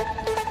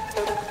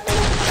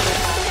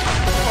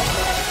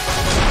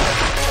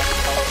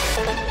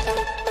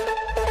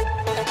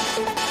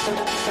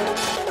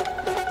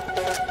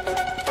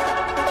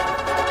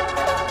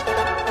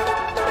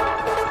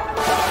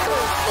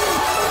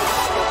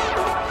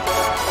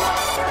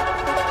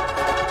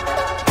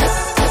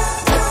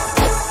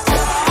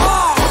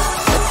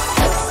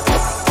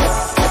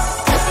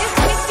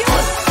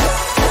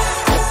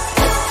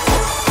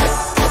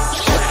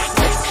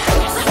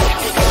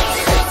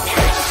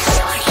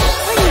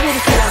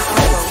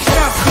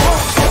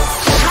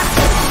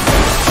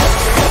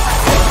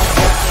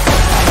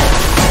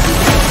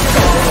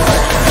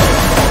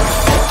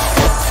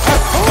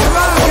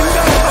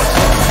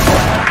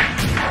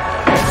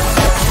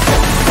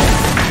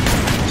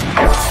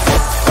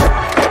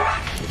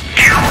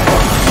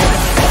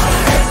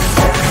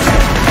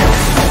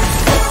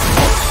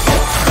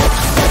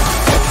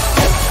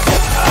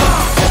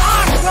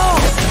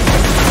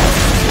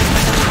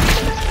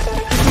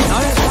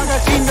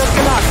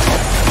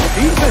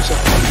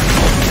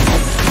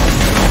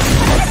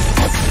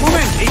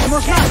 Moment, ich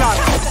muss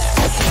nachladen.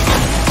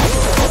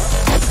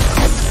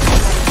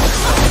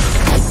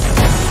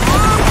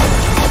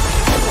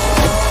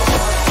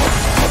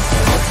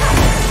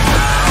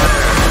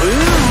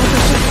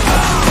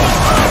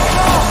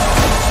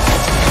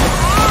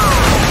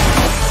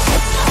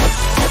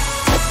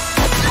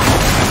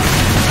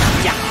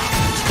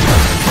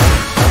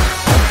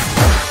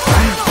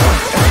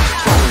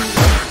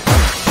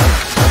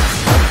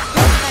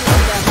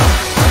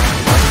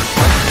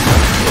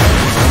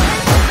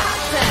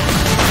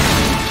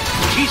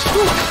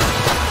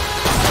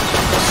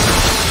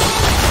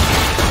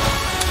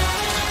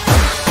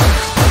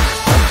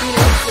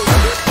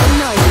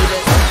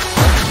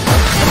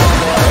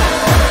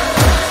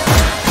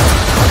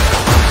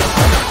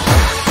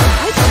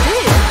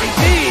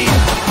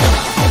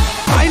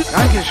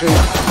 Dankeschön.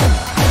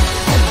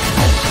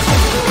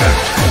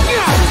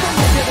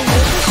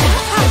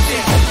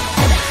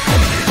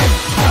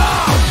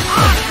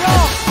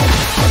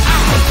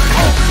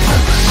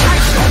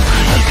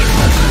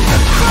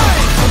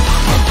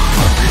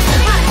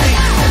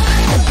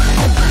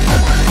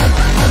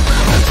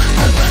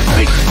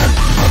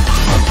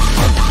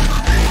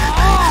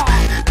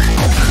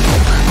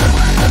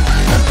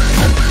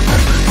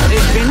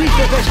 Ich bin nicht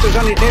der beste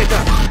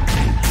Sanitäter.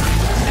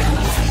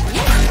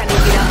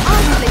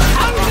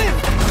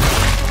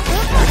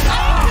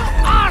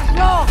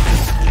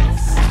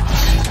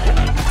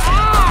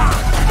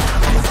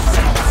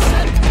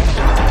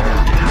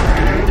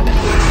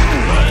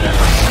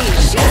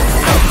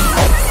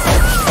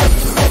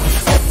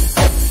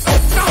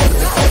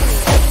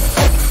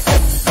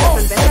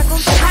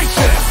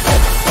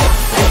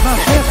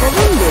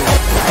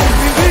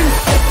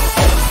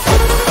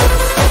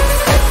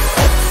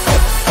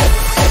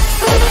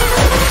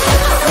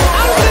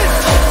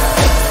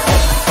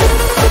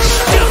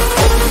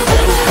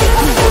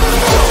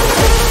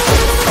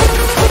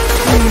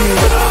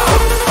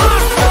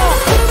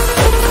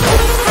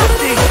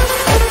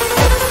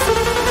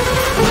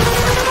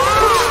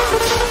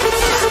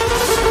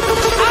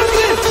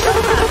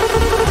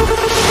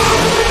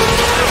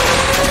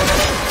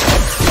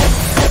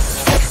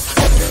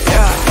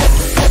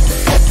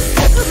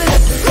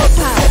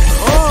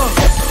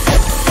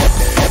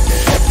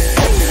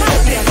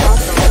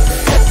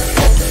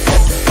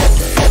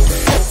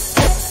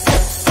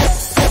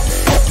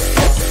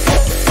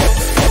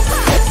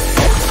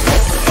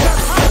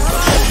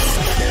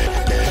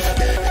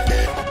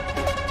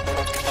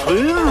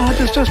 Früher hat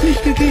es das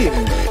nicht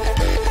gegeben. Nämlich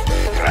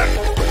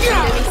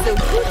so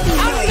gut wie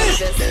neu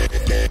bist.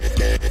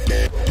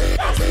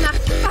 Das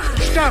macht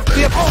Spaß. Stark,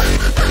 wir brauchen...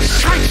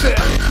 Scheiße!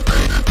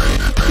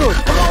 Gut.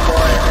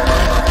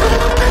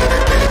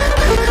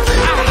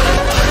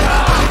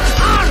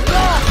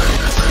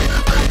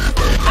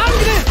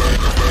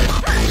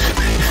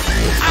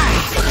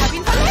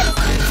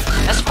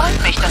 Es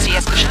freut mich, dass ihr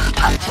es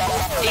geschafft habt.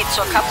 Geht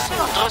zur Kapsel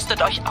und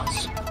rüstet euch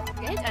aus.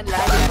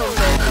 Geldanlage,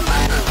 Kumpel.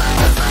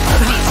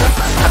 Diese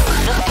hatten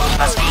wirklich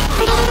was gegen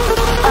mich.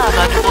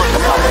 Aber du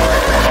wurdest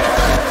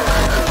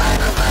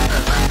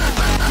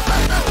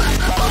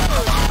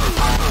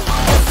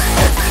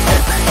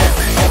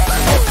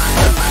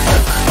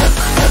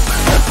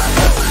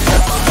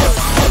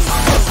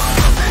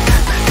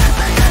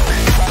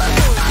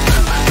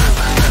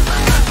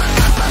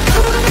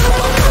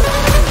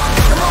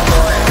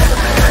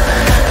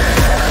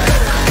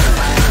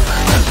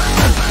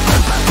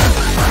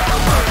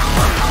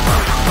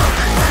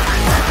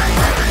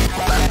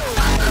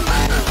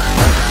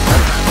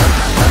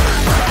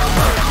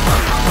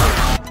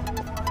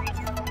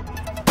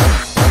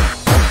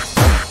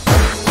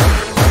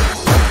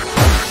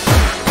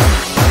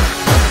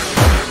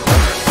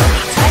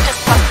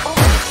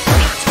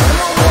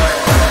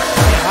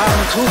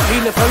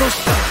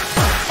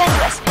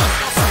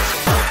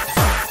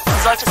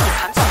solltest du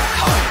Panzerung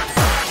kaufen.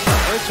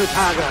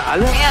 Heutzutage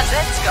alle? Mehr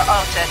Sitz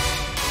geortet.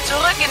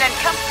 Zurück in den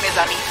Kampf,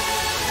 Mesari.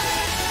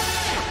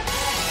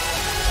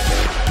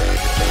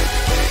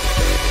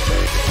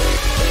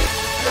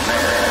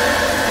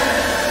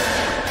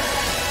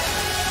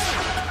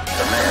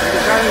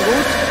 Gefallen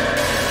gut?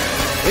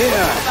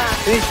 Ja,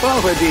 ich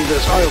brauche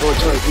dieses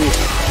Euro-Zeug nicht.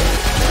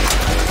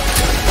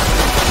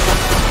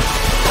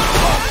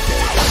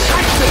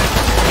 Scheiße!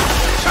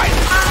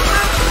 Scheiße!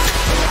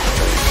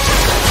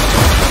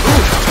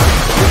 Gut,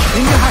 ich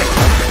bin geheilt.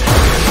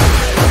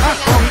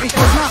 Achtung, ich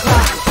muss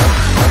nachladen.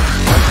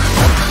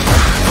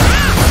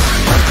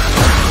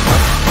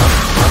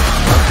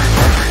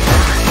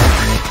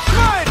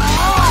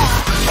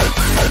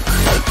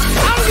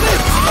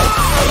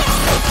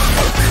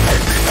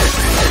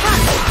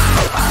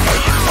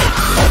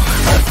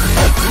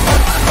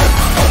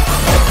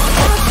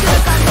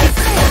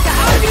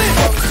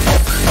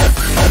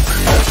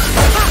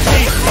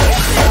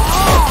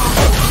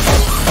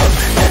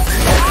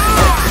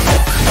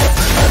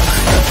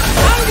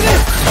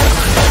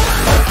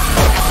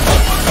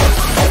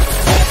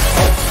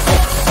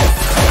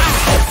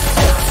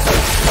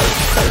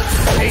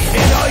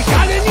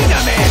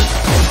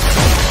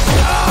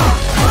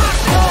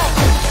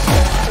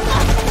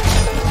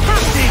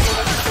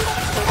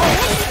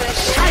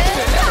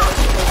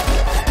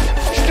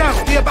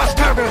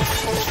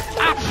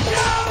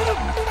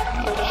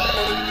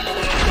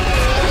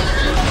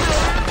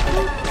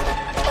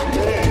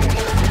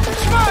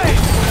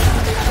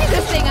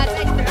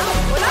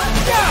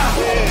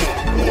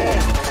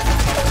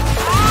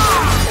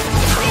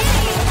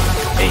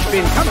 Ich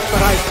bin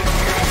kampfbereit.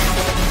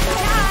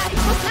 Ja,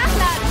 ich muss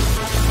nachladen.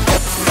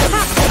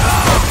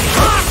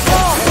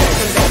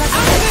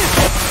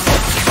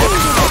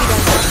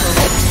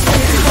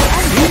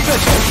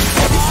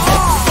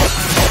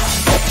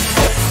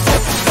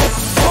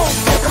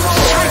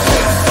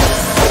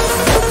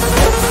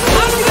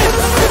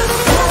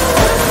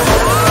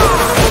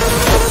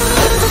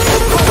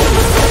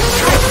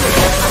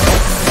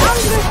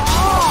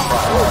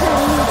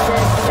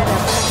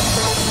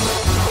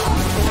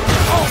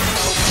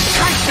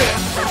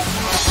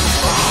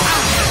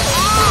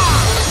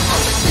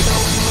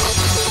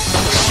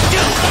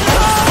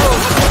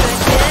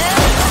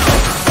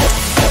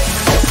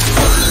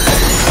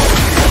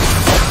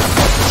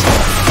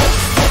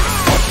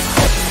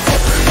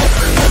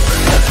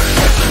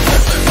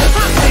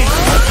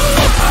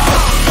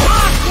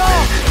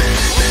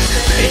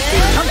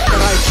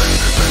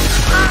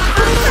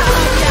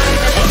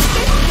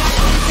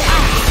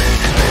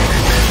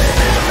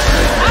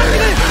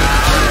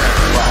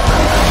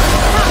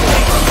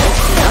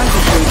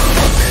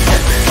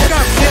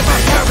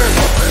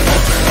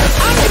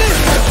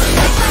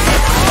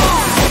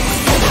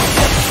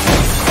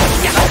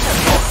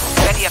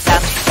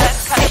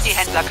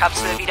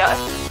 Kapsel wieder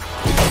öffnen.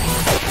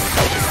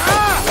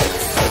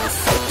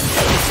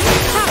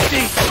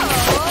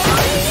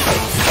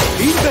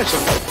 Viel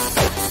besser.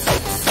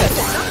 Das ist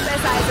noch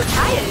besser als es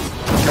heilt.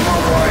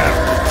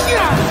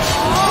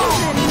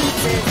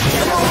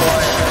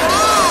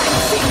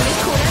 Ziemlich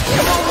cooler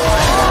Typ.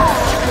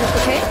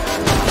 Okay?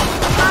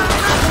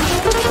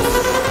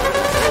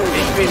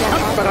 Ich bin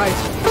kampfbereit.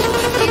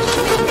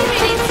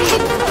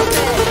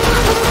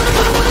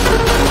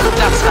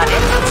 Das war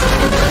der Platz.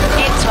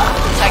 Geh zur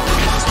Acht, zeig du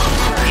kannst.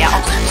 Mehr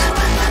Ausrüstung.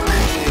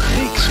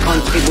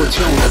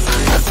 Kriegskontribution.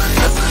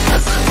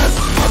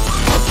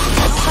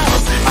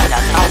 Mal da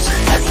draußen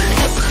verlieren.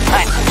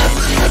 Ein guter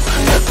Instinkt.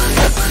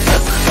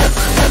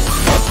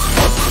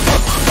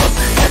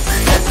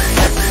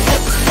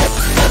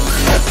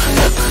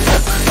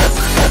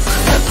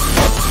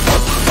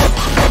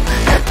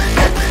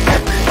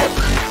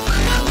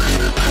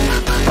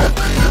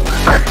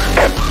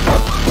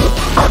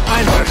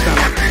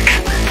 Einverstanden.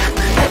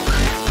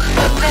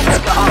 Netz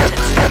geortet.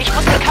 Ich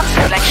muss die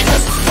Kapsel gleich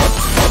schließen.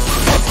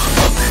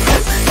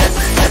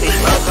 Ich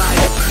brauche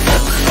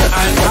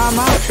ein paar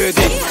Mark für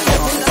dich.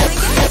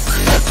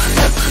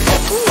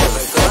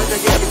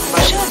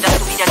 Schön, dass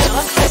du wieder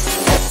zurück bist.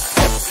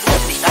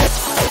 Blut nicht alles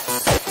voll.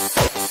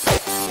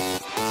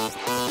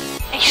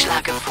 Ich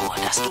schlage vor,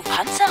 dass du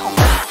Panzerung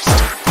kaufst.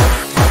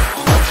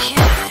 Okay.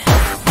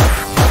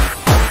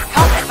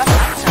 Kauf etwas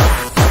Panzerung.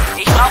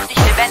 Ich brauche dich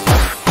lebendig.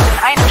 In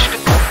einem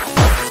Stück.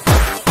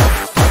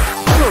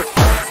 Gut.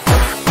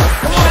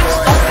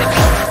 Schützt das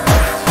Gebiet.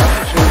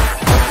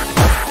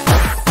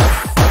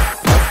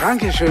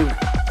 Dankeschön.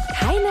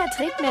 Keiner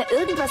trägt mehr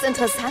irgendwas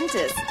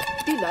Interessantes.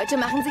 Die Leute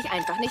machen sich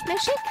einfach nicht mehr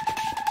schick.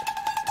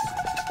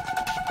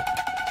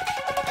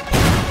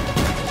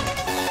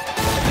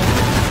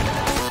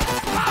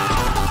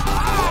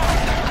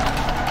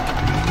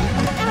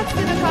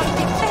 Ärzte bekommen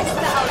die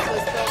beste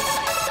Ausrüstung.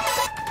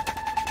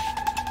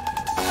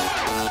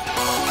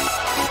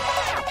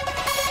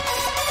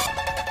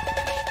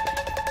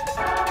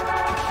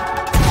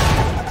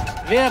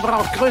 Wer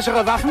braucht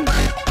größere Waffen?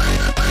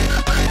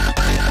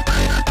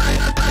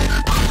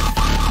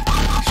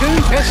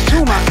 Schön fest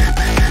zumachen.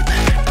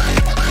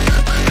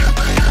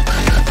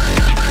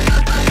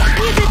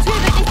 Diese Tür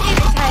wird nicht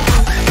ewig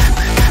halten.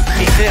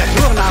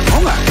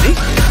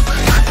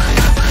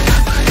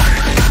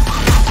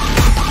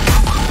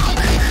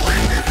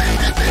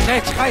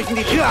 greifen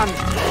die Tür an.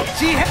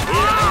 Sie hätten...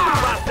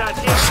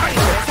 Scheiße!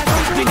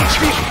 Ich bin in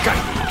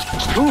Schwierigkeiten.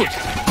 Gut,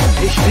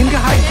 ich bin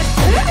geheilt.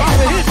 Ich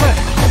brauche Hilfe.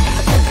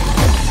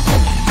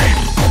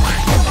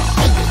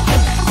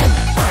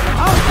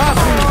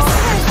 Aufpassen!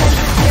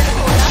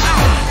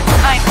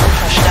 Ein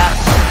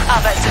Unverstanden,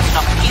 aber es sind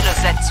noch viele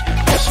Sets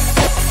übrig.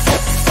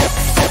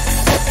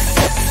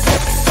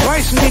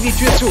 Schmeißen wir die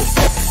Tür zu.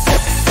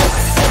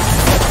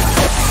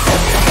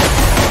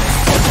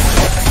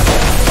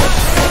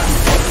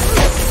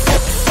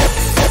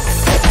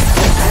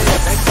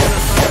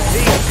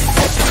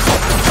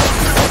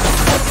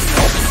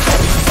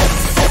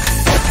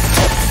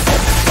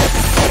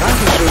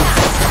 Dankeschön.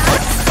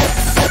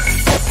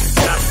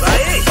 Das war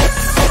ich.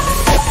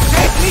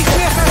 Seid nicht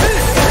mehr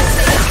verhüllt.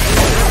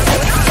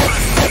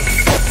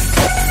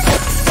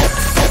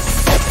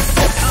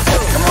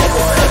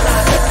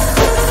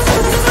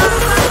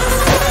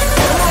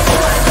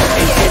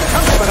 Ich bin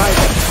kampfbereit.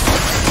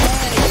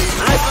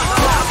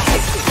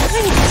 Ich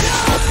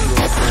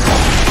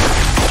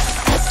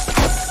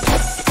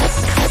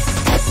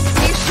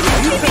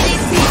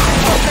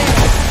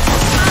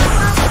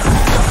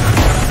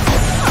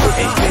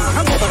bin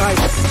kampfbereit.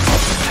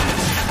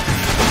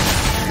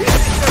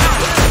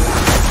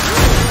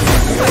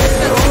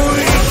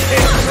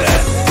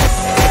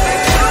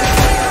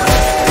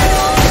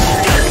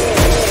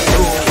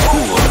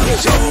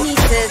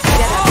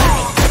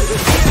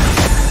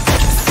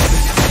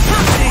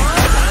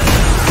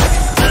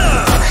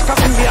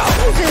 Stoppen wir auf.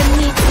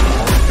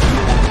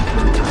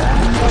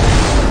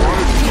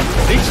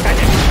 Riecht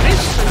deine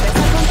Stress?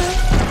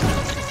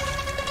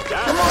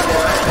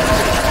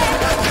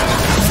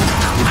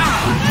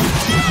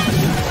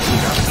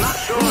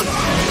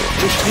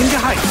 Ich bin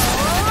geheilt.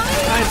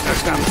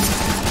 Einverstanden.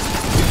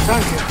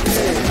 Danke.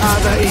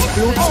 Aber ich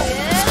blute.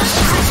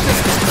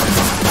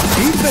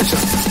 Viel besser.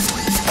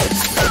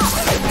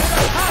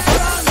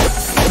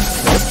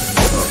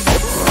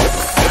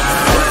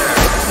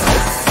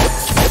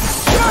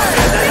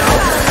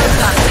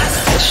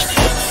 Fantastisch.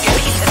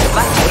 Gebiet ist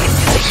weitgehend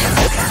gesichert.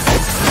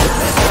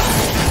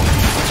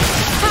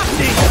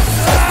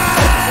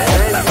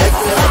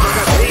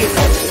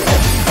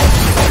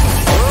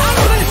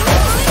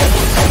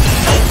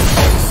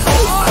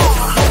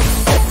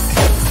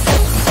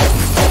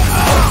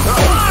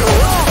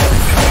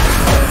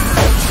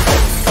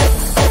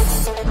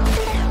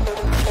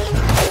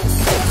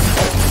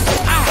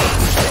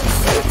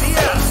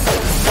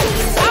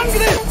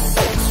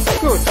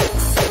 Gut.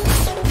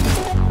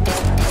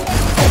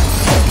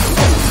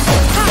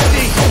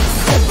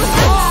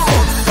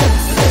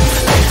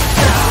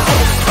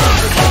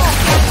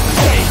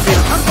 Ich bin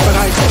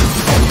kampfbereit.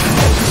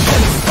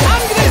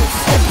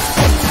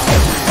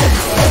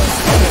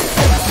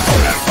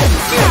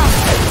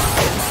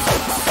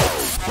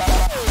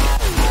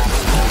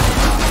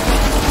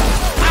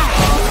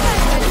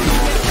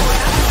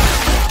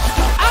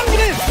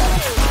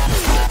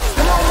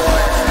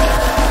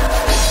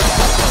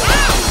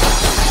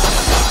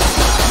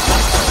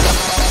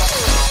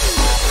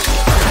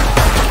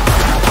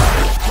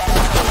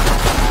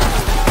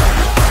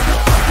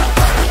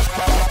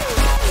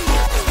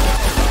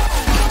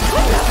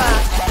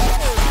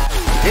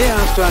 Hier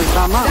hast du ein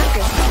paar Mark.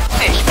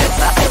 Ich bin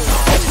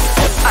beeindruckt.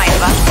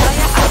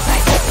 Einwandfreie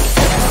Arbeit.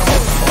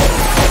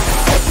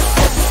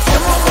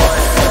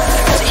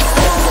 50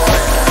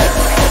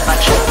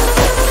 Quatsch.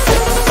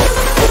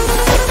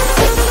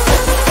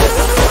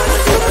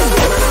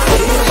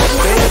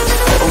 Geld,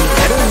 um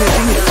schöne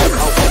Dinge zu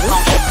kaufen.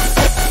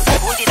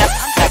 Hol dir das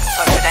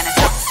Handwerkszeug für deinen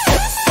Job.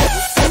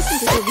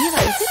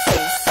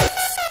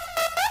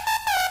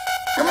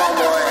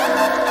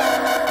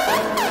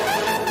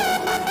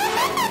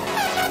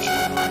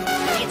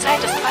 Die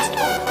Zeit ist fast um.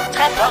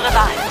 Trefft eure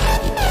Wahl.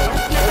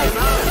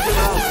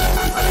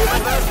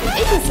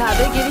 Ich es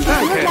habe, gebe ich es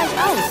nur gleich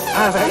aus.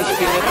 Aber ich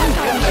bin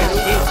reicher als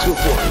je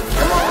zuvor.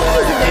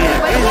 Mehr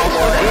Geld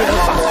ist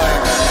ehrenbar.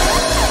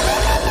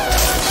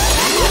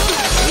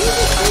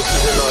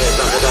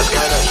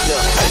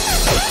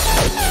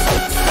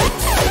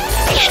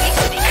 Ich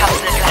schließe die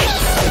Kapsel gleich.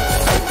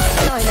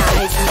 Neuner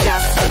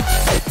Eisensaft.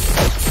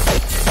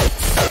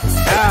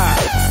 Ja,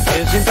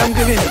 wir sind am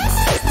Gewinnen.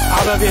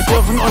 Aber wir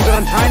dürfen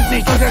unseren Feind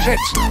nicht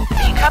unterschätzen.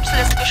 Die Kapsel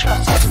ist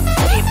geschlossen.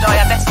 Gebt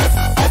euer Bestes.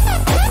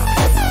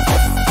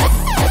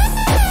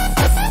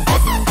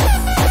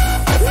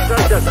 Wie soll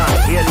ich das sagen?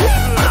 Wir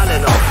leben alle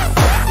noch.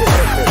 Wir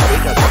können es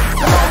später sagen.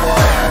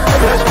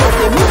 Das braucht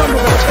ihr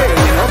niemandem erzählen,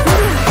 in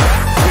Ordnung?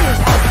 Sehe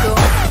ich auch so.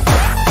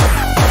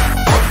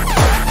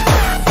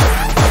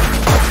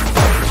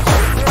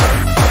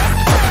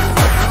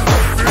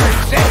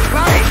 Seid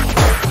gleich!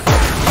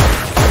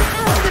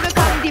 Sie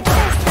bekommen die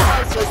beste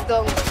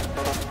Ausrüstung.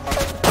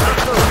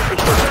 Achtung,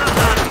 ich muss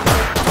nachladen.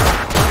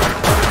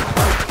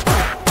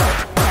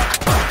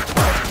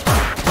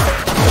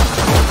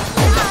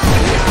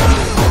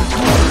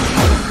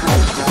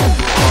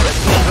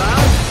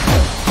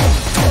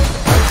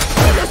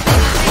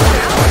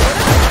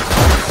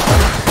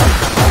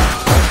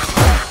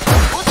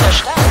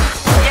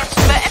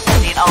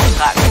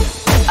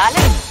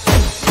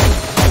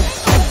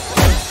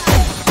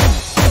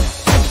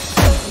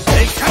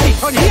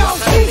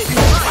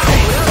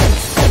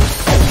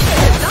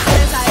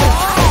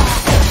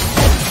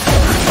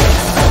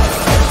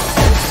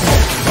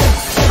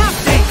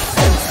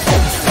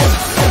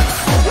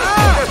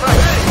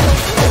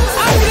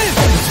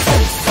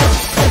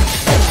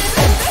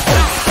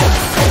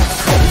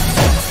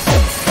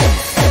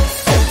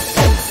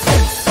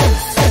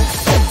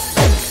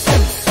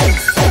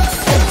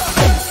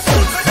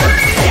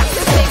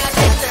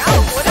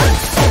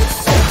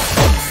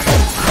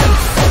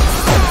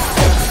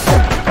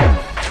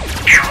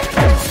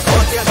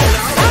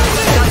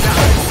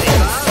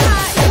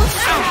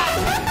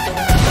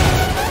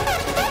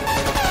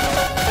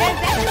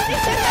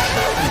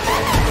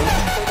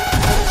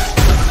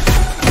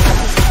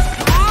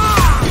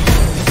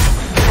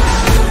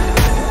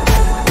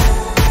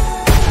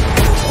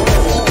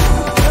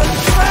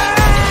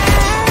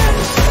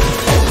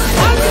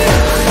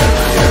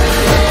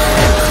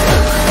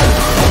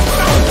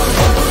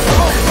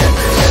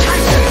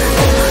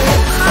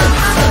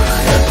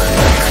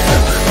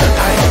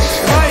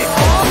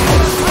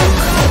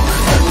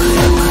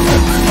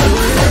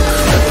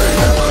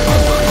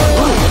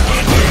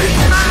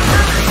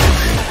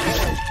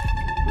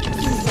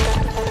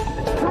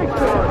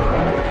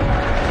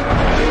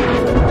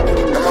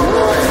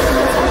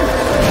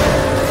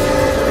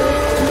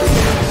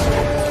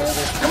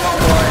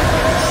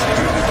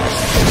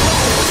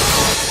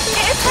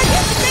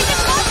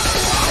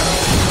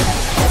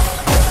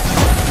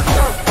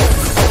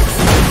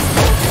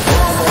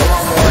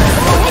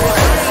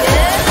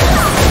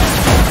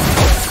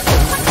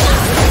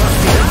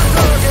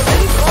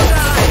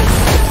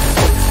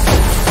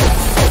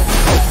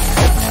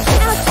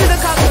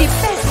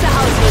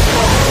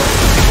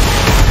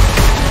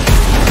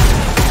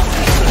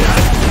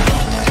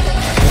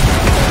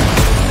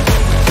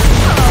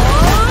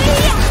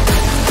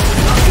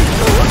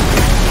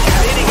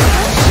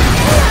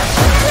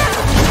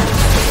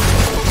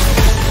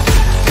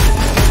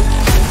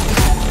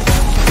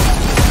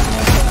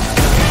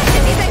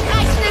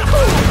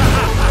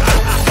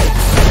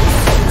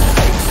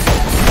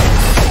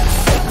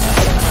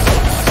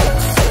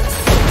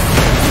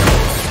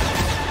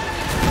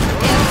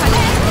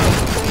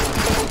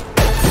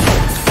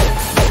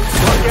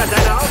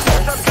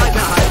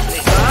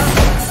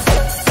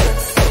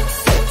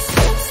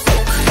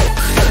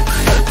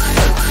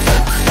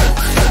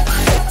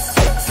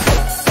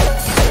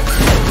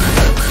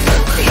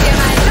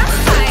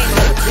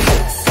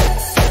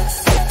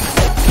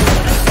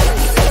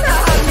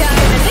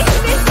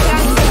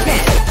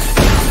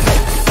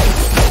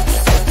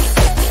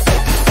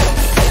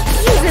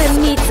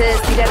 Katze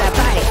ist wieder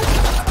dabei.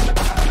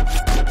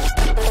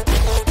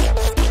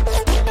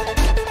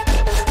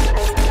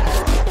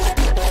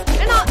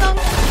 In Ordnung.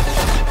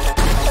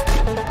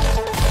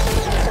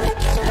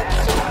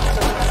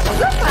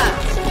 Super.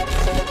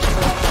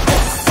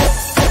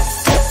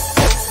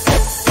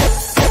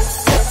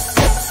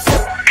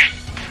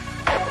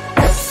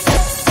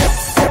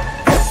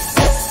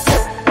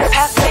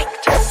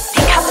 Perfekt.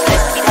 Die Kapsel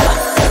ist wieder an.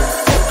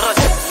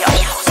 Rüsten wir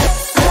euch aus.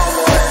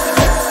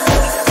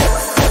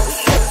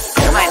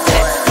 Mein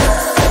Tipp.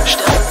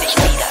 Stirbt nicht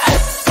wieder.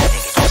 Er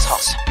geht aufs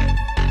Haus.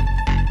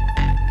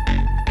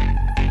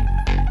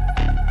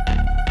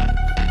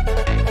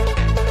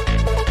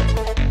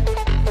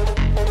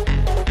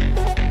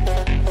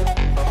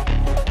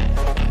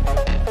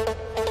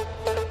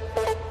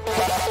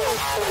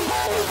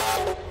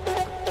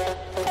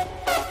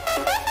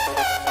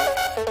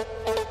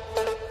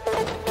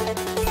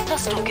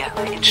 Wirst du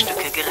gerne in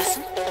Stücke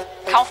gerissen?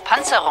 Kauf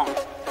Panzerung.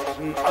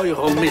 Ein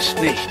Euro-Mist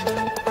nicht.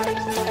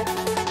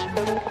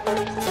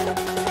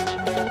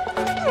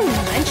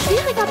 Ein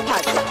schwieriger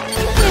Puzzle.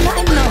 Ich nehme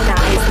ein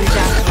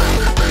Mona-Eisenjagd.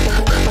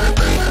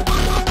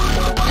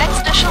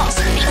 Letzte Chance.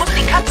 Ich muss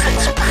die Kapsel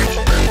zumachen.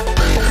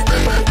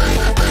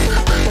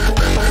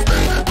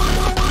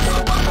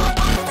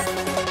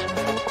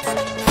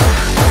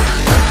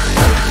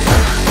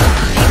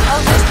 Die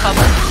Pause ist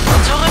vorbei.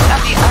 Zurück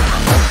an die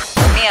Arbeit.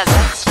 Mehr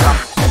Satz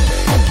kommt.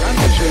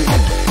 Dankeschön.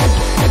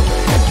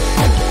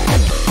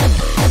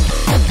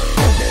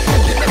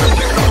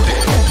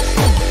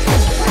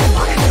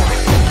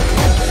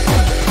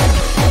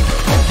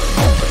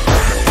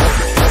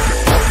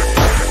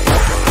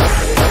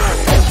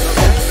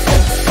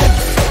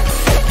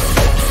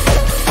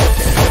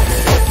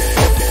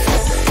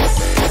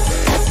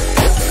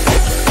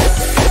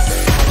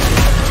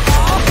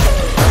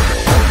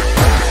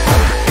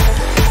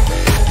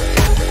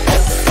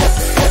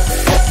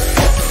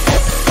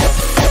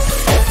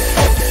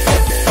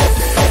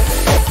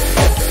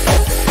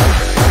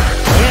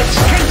 Jetzt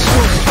kennst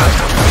du's,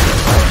 Vater.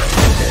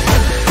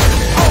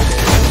 Oh,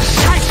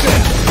 Scheiße!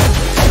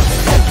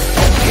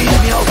 Gehen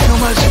wir auf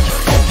Nummer sicher.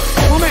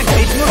 Moment,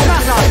 ich muss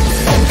nachladen.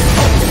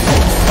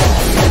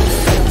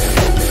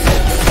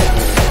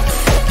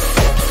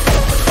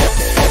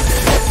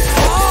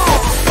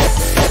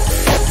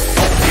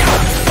 Ja,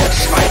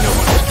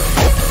 Schweinehund.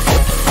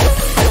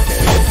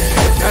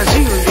 Da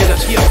siegeln wir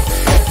das hier.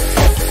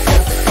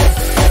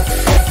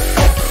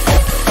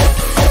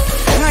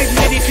 Schneiden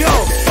wir die Tür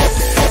auf.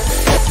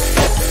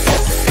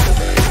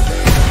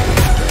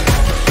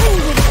 Dann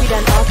bin ich wieder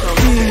in Ordnung.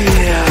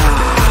 Ja.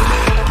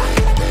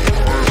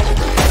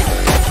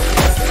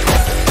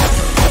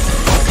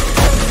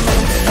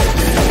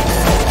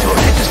 Du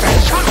hättest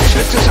ein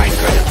Scharfschütze sein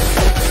können.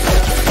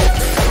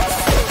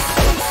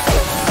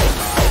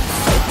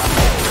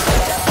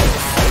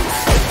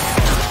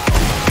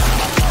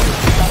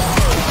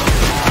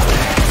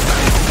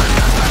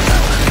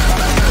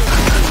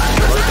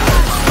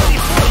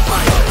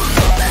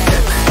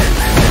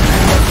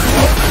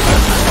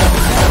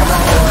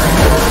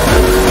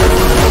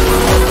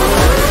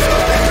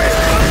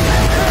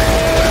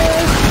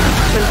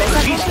 Schon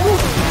besser? Schieß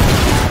gut.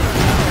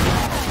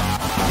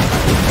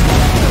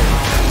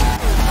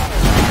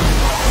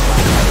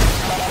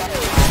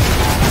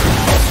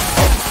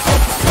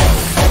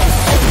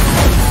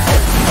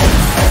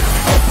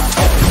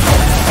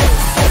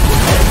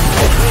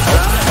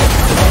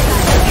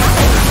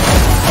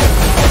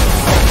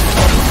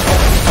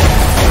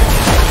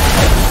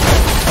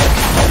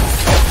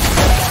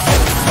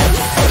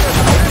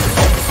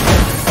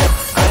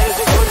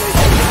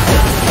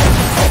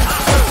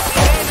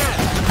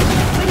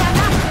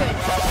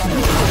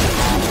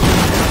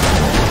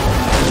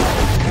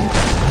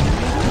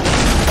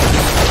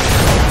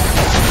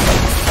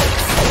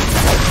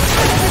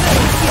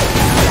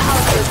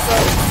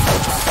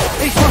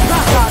 Ich muss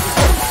nachladen.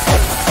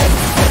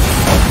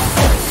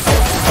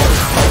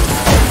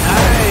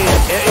 Nein,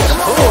 er ist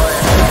tot.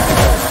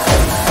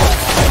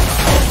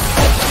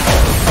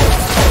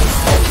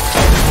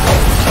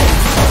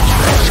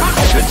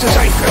 Scharfschütze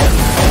sein können.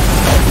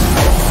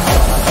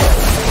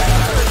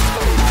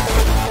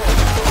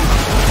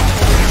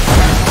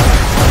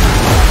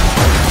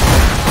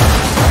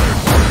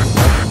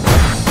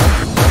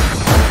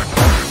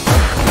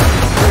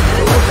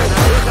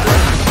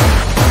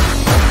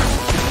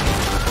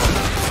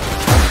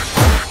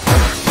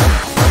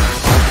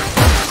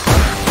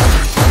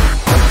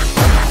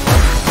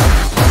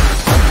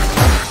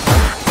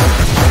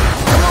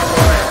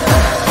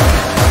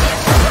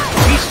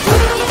 Siehst du?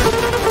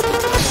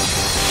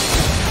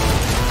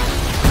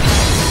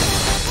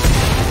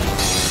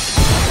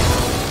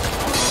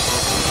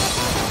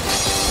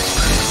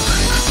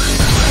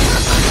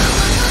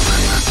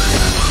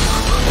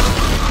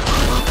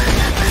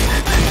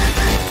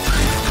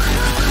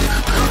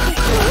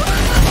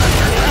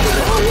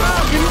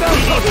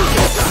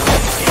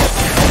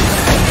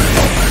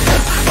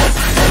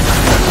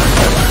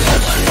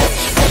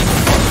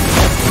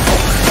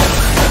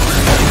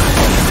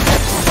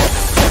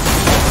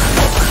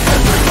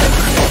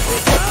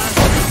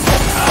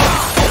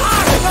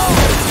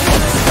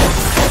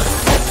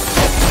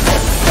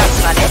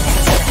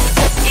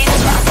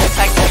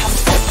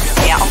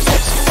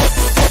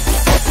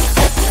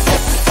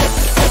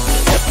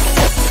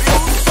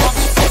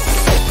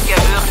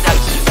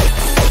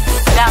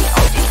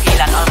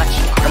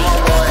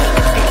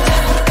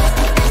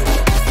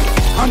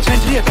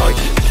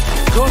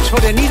 vor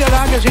der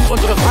Niederlage sind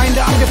unsere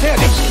Feinde am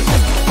gefährlichsten.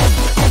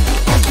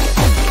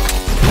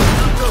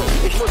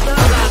 Ich muss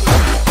nachladen.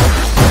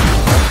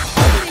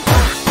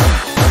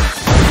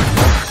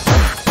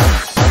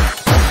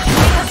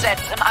 Set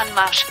im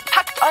Anmarsch.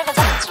 Packt eure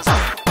Sachen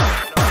zusammen.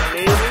 Noch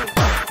leben?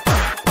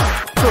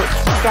 Gut,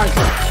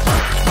 danke.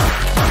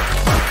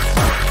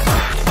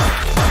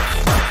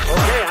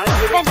 Okay, halt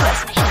Sie Wenn du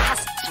es nicht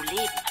hast zu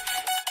leben,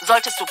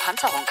 solltest du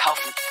Panzerung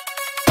kaufen.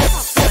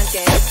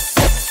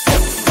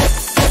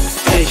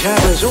 Ich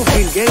habe so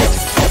viel Geld.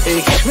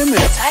 Ich schwimme.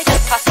 Zeit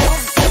ist fast um.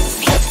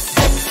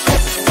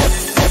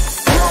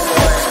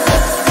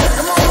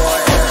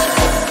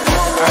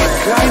 Ein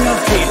kleiner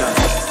Fehler.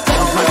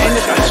 Und man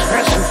endet als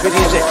Fressen für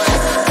die Sitz.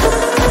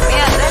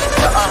 Mehr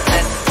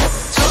selbstgeordnet.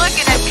 Zurück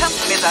in den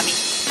Kampf, mes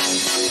amis.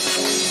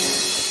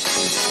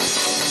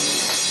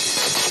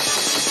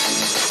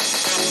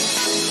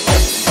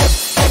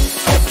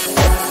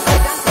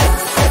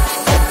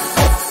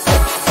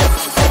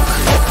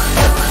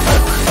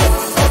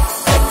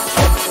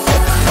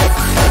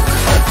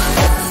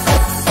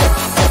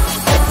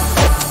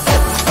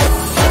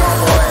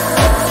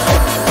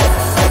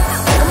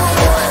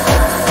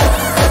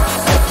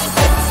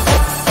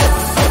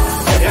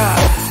 Ja.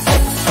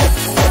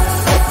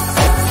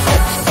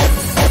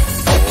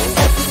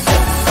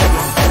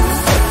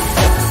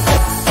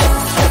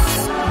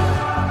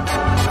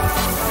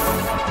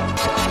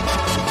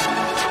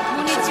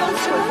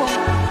 Munitionsprüfung.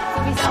 So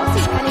wie es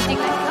aussieht, kann ich die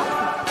gleich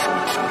kaufen.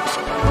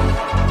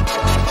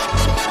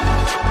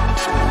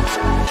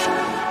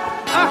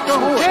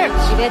 Achtung,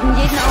 jetzt! Sie werden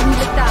jeden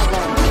Augenblick da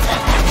sein.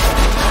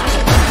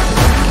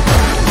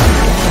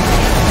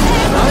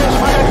 Neues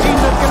Magazin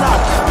wird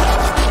geladen.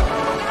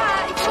 Ja,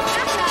 ich muss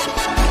nachladen.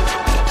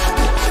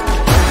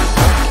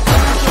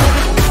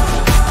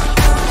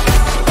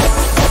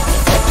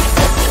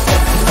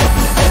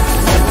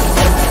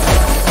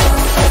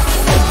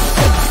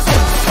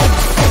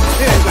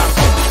 Vielen Dank.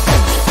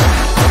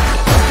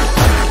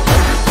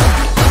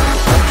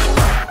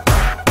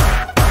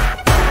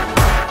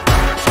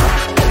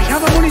 Ich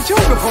habe Munition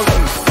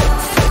gefunden.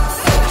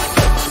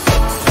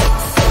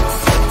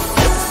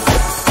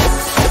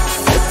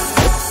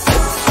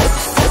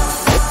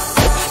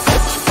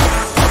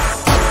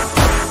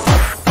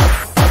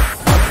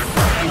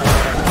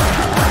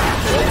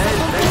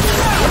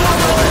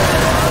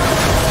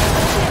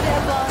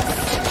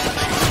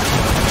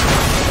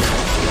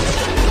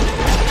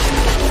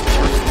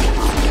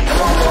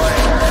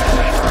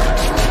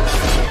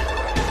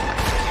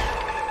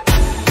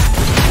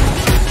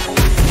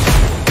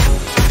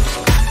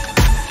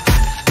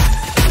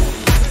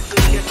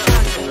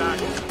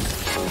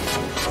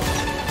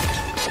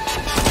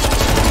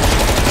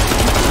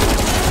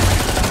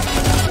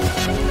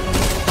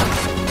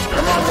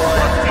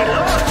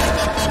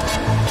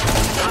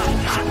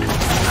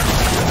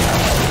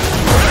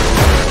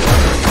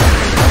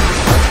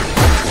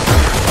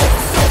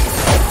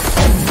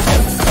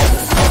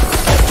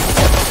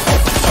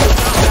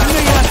 Kann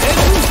mir jemand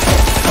helfen?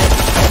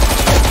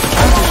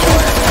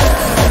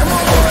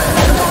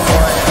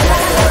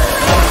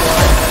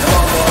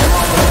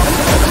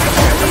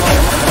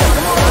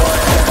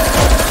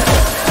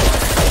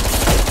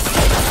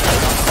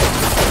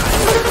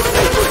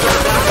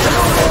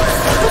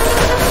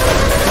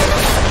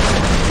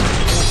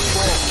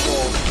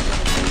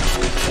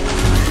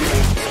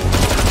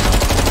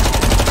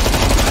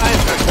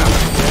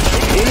 Einverstanden.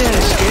 Hier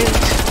ist Geld,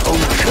 um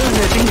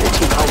schöne Dinge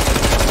zu kaufen.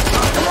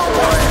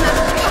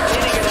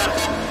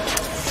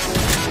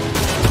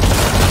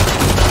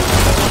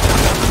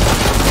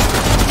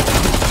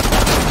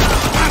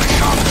 Ach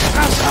schon,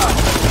 Strasser!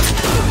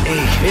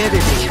 Ich werde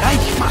dich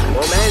reich machen.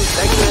 Moment,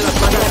 wechsel das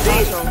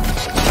Magazin.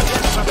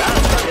 Das war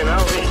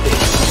genau richtig.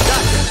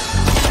 Danke.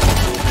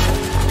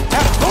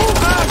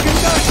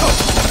 Hervorragender Schuss!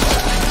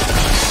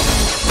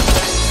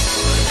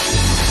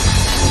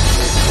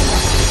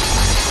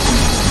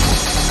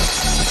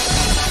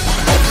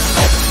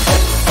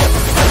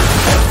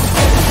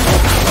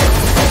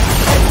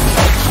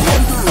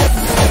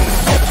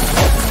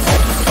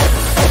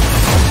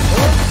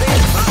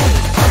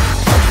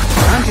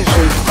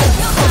 Dankeschön.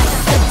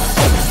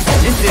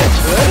 Sind wir 12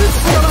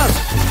 oder was?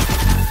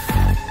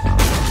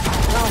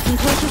 Draußen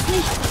tut es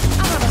nicht.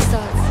 Aber was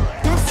soll's.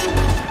 Das hier.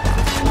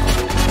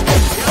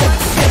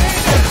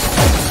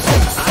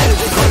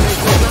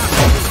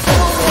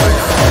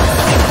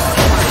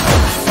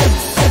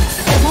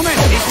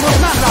 Moment, ich muss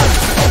nachladen.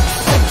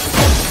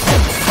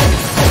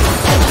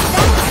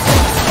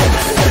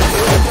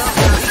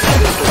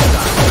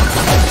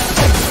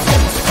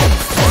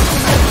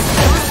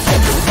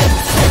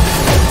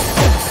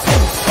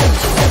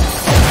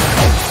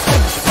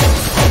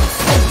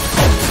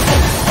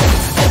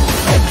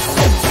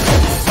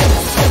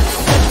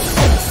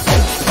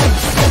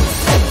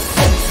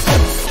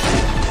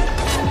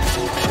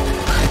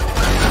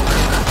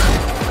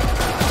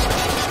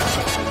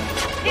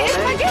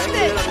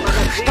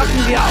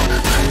 Stoppen wir auf.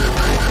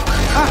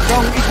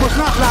 Achtung, ich muss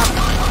nachladen.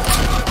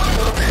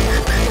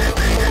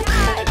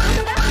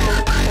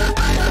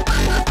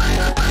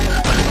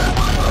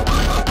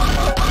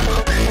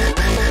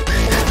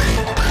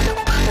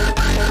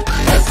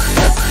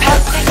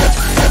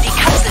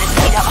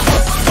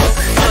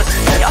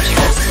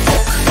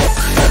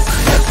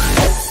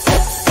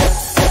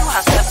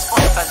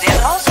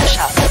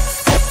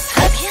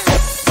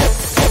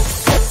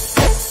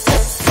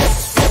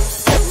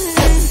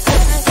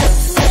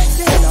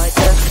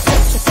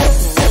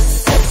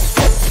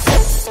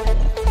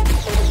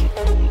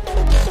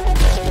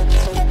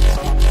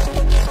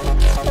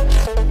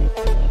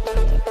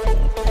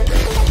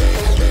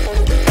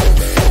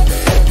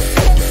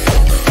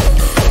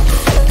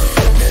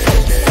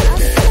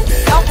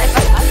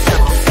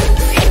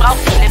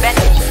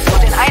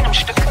 ein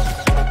Stück.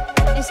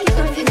 Es gibt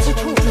noch viel zu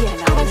tun.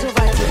 Aber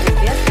soweit Sie sind,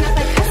 wer ist knapp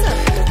bei Kasse?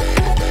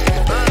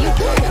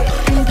 Juhu,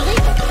 ein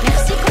Dreh.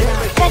 Merci, Colin.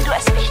 Wenn du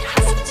es nicht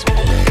hast zu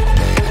lieben,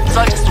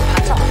 solltest du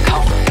Panzerung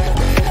kaufen.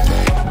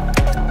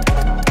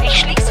 Ich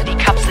schließe die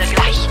Kapsel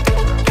gleich.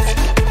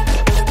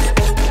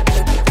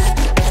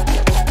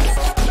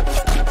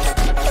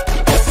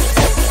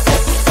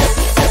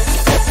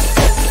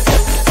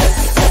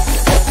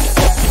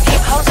 Die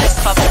Pause ist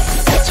vorbei.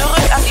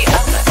 Zurück an die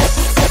Arbeit.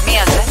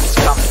 Mehr Sets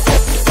kommen.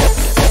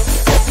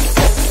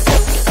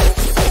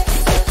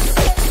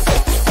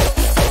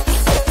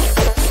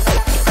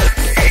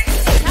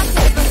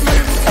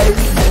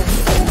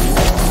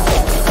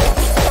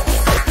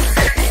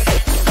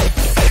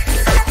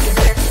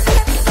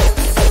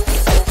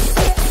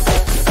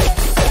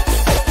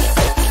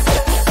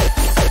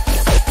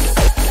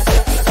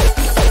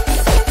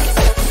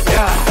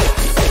 Ja,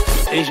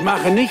 ich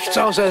mache nichts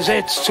außer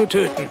Sets zu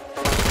töten.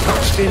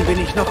 Trotzdem bin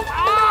ich noch...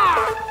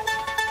 Ah!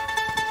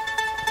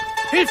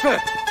 Hilfe!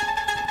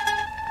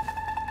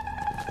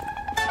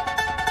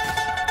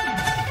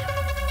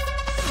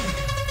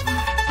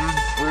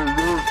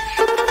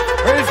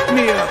 Helft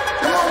mir!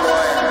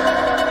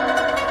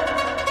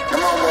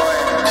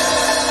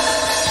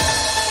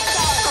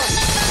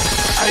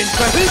 Ein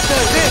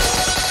verhüllter Set!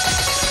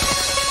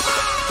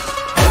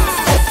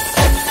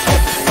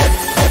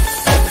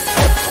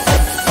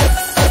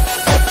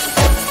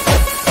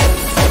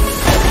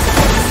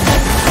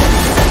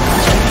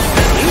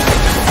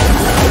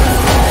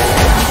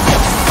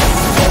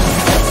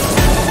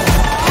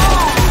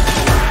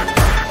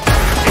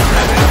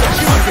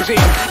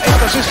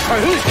 Etwas ist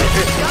verhüllt.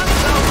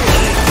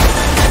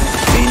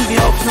 Gehen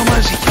wir auf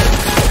Nummer sicher.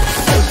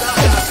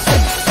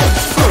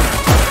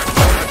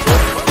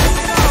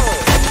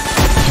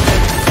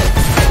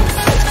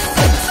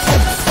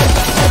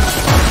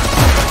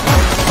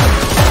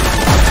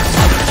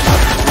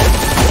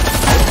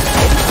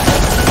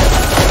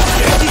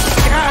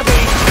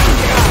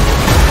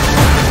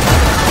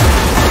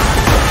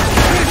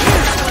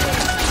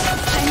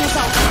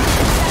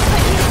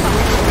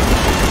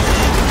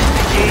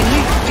 Geh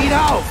nicht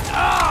wieder auf.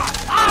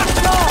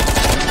 Arschloch!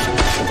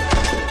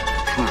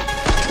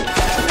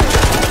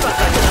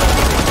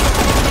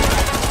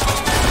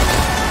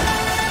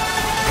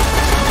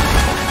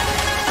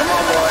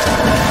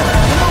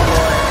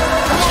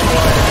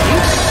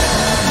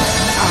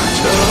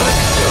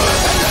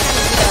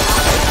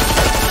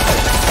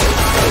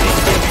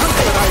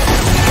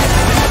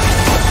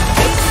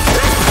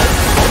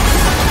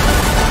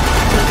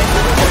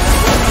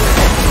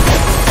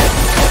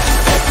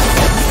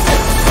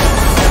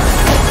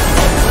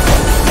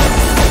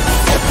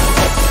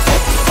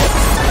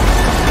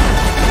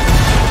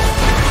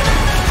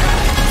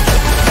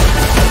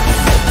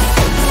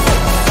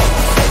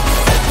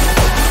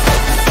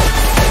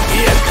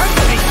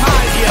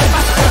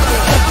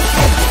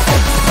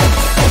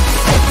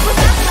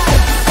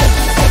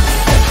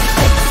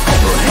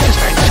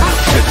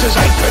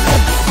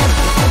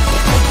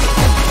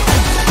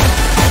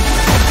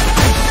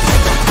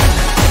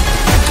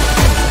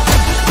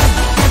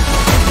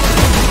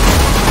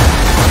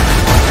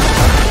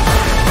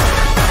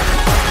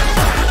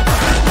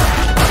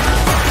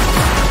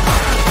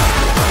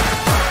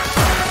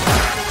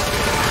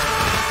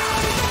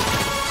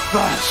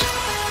 Was?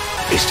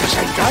 Ist das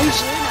ein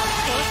Geist?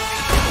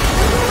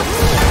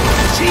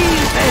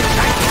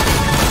 Zielfeldzeichen!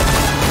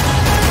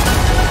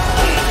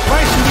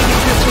 Schmeißen die die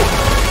Tür zu!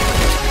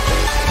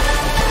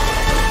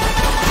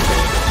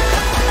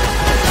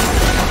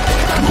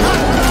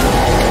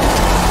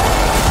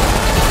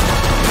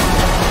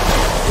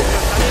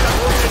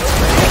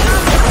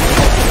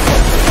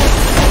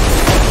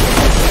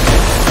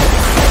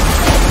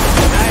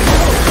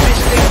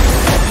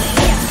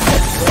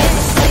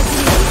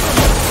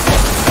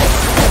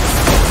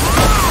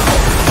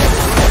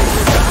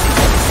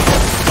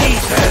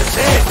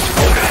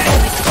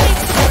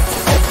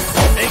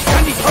 Ich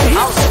kann nicht von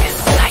hier.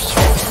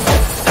 Ausgezeichnet.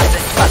 Das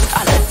sind fast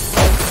alle.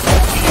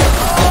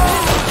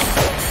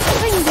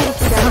 Bringen Sie dich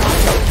wieder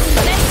raus.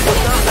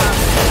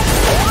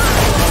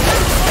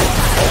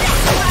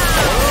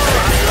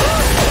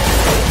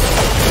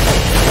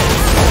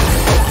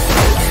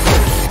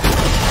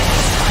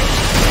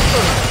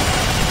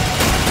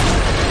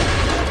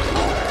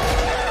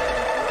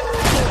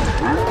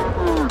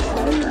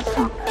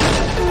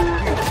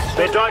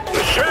 Bedeuten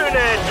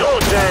schöne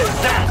tote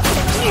Sets.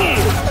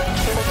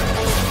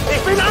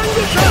 Ich bin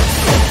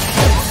angeschossen!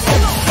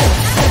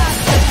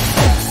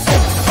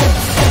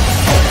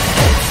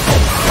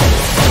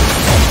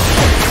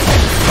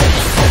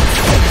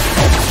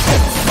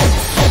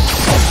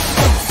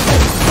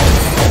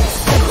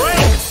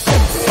 Great!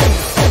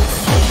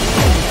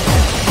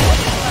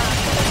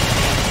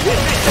 Hier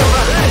ist der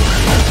Verhältnis!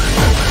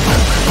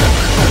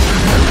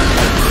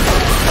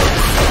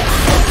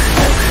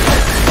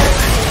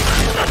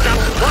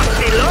 Verdammt, was ist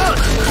hier los?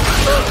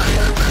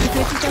 Wie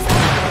fühlt sich das an?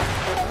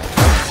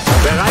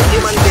 Bereit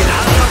jemand den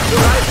Arsch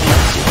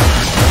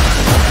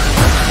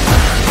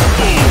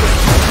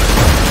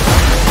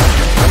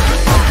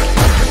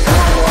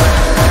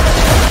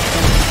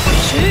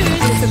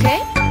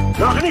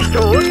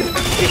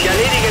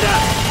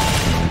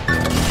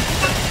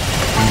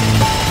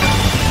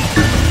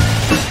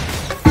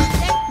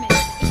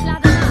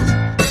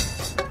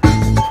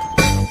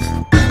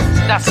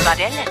Das war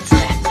der letzte.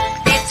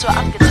 Geht zur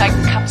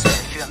angezeigten Kapsel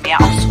für mehr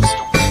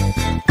Ausrüstung.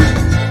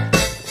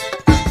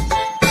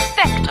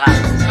 Denkt dran,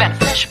 wenn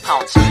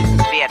Flashpounds wütend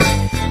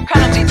werden,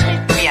 können sie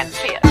treten wie ein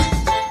Pferd.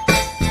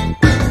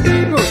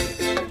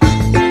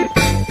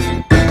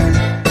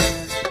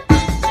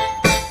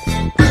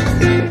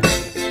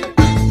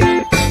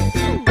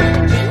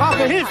 Ich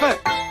brauche Hilfe!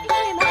 Ich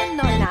nehme einen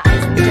neuen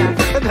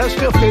Eisenjagd. Das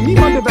dürft ihr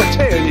niemandem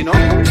erzählen, in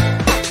Ordnung?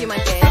 Hat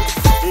jemand Geld?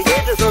 Wie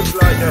geht es uns,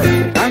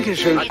 Leute?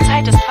 Dankeschön. Die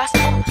Zeit ist fast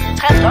um.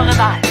 Trefft eure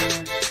Wahl.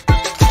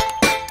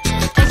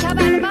 Ich habe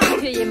eine Waffe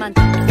für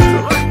jemanden.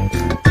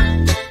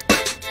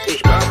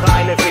 Ich brauche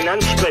eine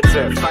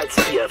Finanzspritze, falls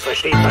ihr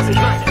versteht, was ich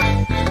meine.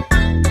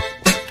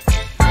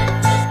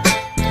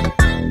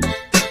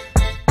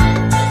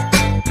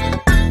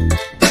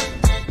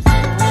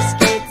 Das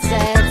geht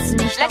selbst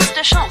nicht.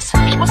 Letzte Chance.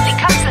 Ich muss die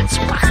Kapsel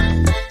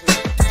zumachen.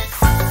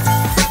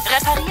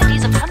 Repariert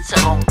diese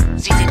Panzerung.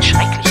 Sie sieht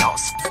schrecklich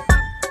aus.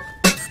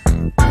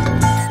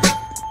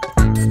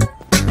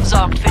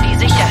 Sorgt für die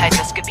Sicherheit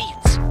des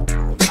Gebiets.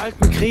 Im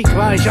Alten Krieg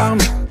war ich arm.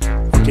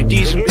 Und in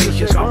diesem bin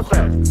ich es auch.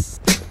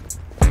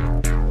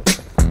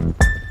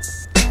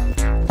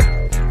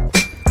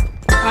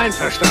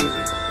 Einverstanden.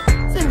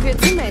 Sind wir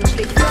zu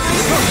menschlich für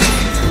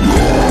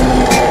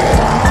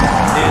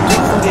Wir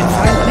dürfen den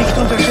Feind nicht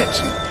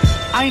unterschätzen.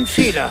 Ein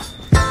Fehler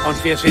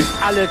und wir sind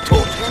alle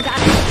tot.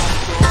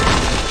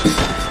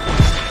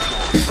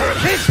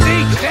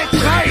 Richtig, setz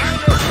rein!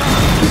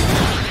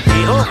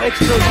 Die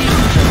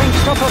hochexplosiven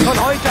Sprengstoffe von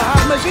heute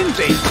haben es in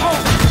sich. Oh,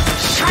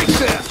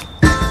 Scheiße!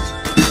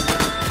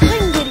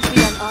 Bringen wir dich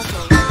wieder in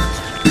Ordnung.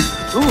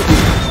 Gut,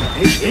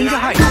 ich bin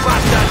geheim.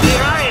 Bastard, geh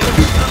rein!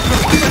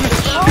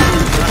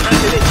 Das hat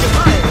dir nicht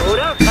gefallen,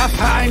 oder?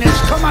 Waffe eines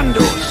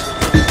Kommandos.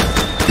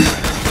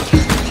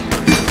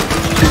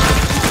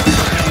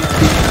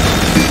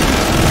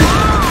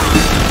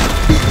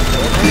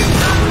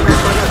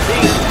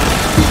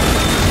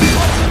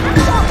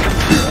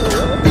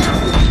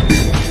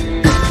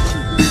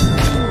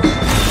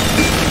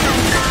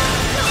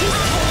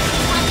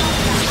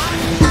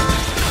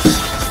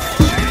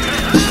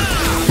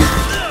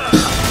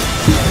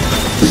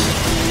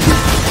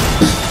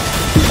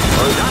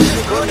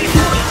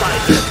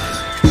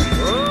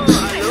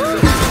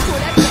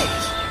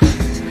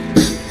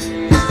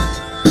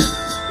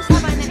 Ich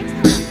habe eine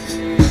extra.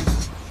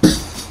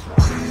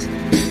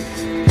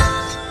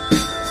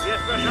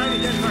 Jetzt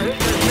wahrscheinlich ein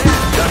verhülltes Schwert.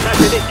 Das hat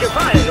dir nicht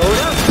gefallen,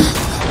 oder?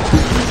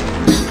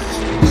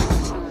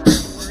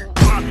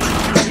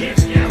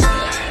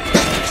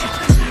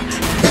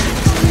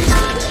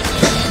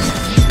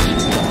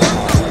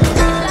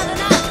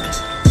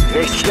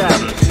 Nicht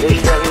sterben,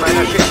 nicht während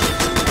meiner Schicht.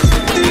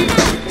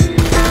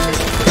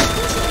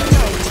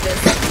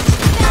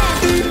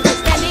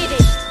 Ist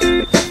erledigt.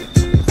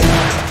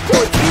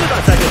 Holt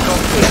Spielwasser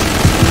getrunken.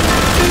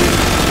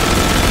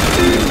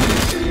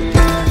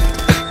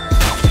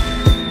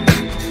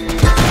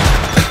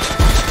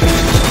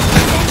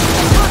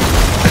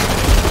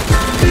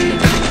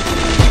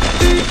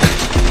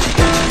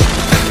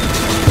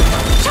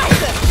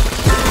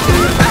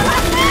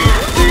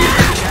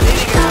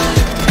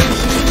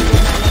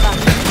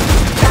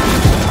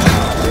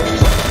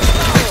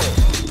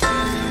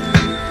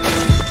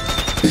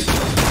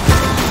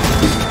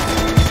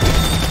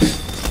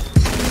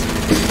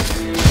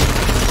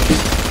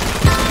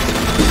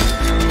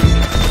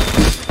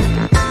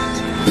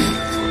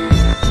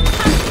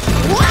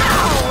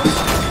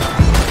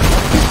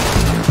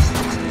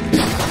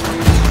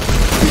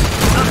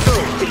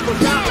 Achtung, ich muss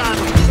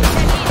nachladen.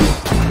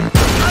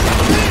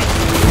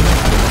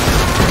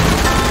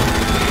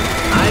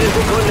 Eine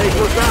Sekunde, ich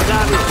muss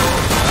nachladen.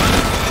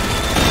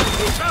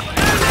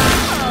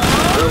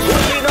 So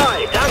gut wie neu,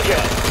 danke.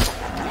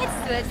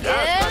 Jetzt wird Das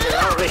war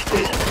genau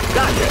richtig.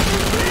 Danke.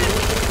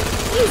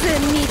 Diese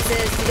Miete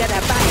ist wieder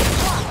dabei.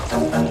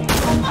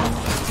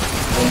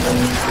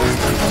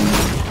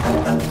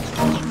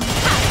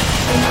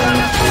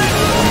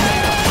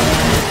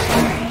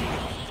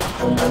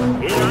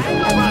 Geh rein,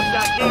 du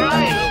Bastard, geh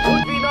rein. So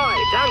gut wie neu,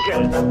 danke.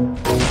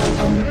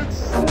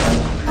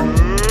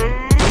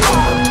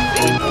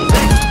 7,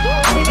 6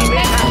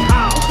 Millimeter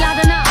Kau. Ich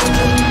lade nach.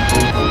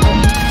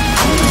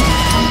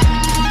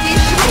 Die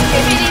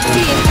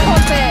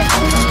Schwächemedizin-Truppe.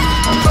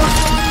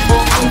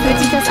 Wie fühlt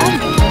sich das an?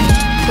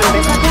 Schon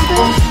besser,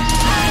 Kumpel?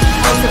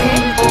 Alles okay?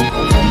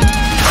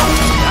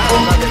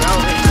 Das war genau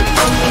richtig.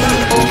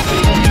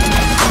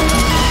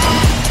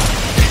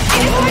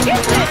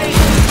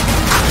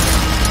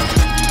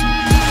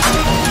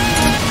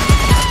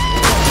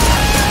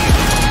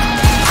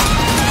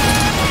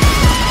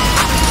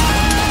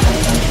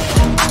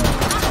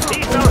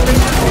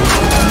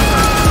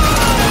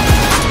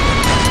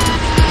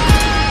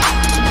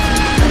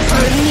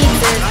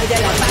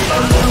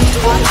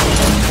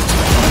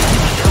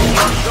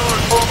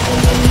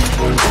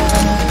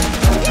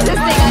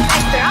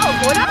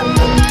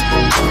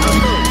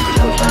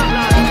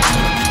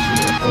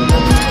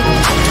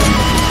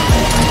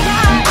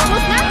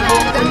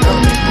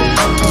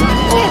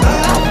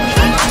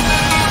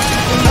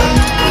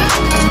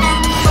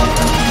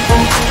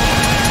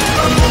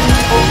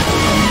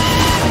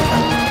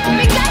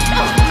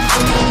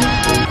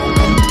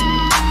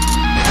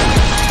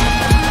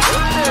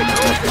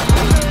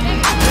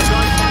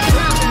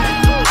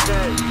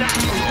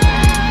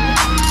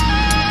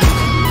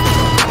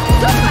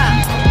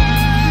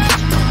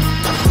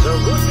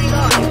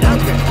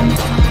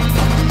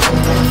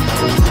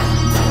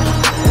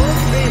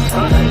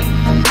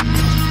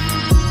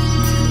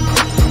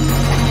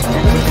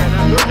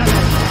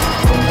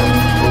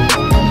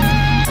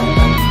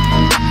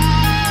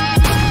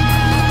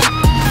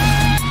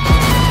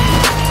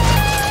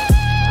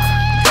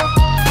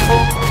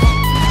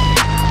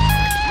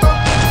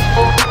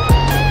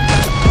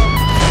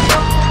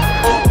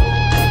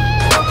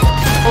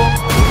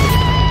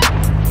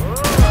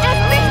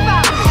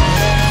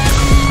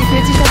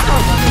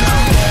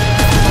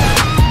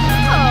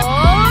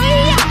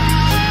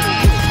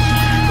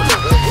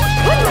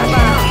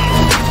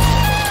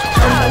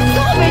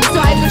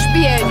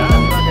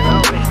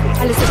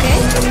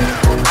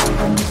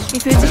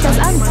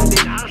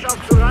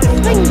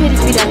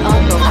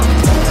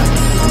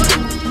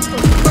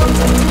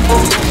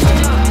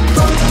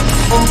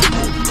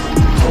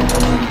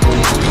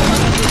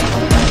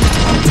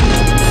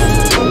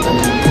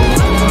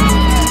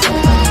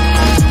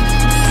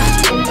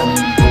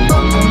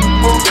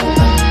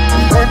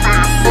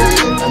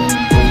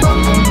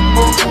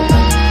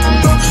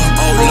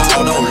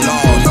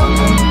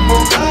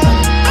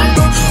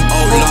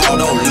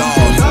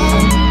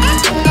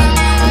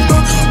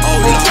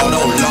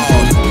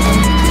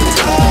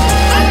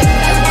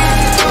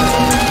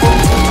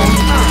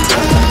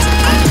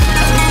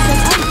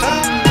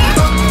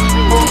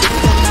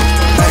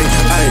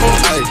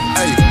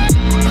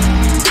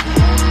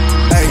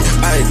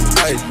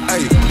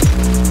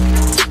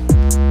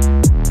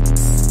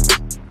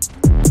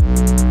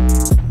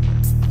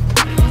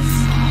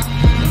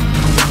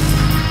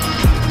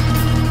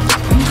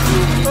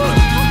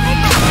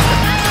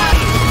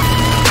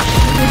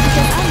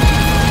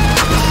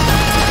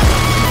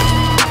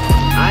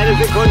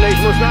 Sekunde, ich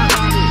muss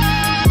nachladen.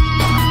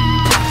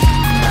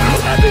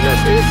 Happiness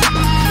ist,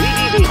 wie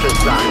die Beatles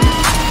sagen.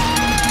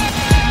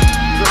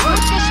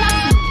 Gut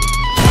geschaffen.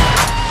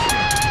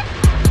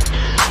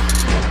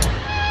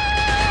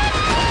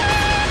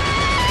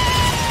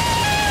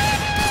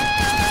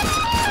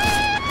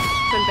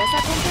 Schon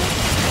besser, Kumpel?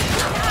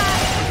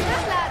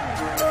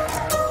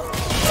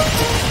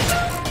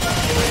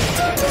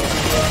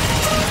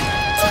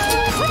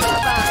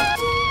 Wunderbar.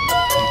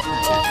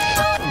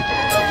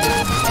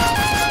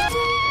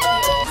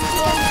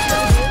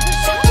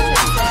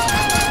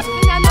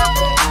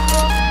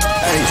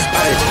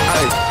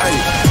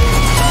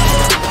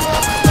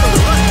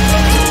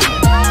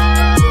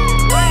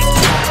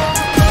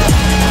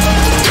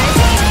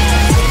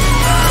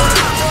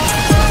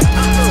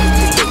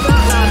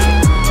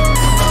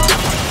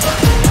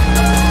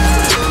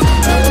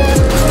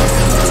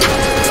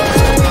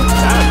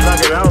 Das war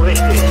genau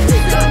richtig.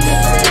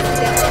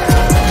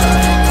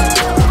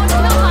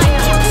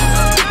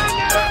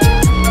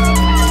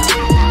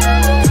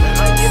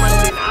 Meint jemand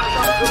den Arsch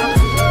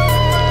aufzulassen?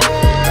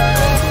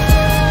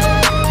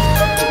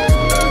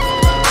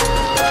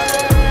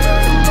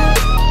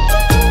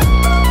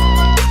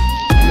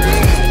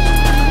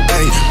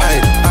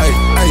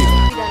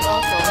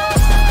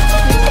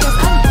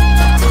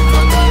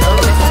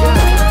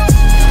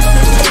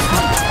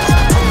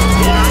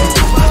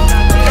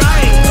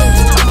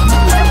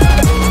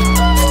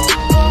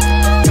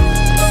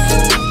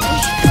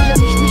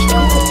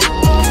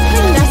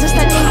 Das ist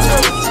ein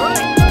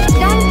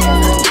Danke.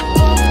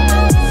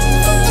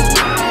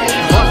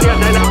 Braucht ihr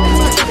deine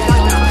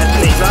Aufmerksamkeit,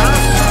 nicht wahr?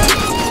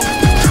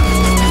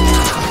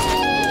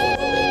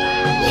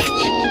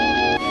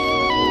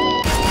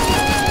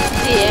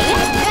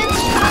 Direkt ins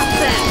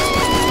Schwarze.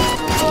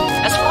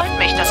 Es freut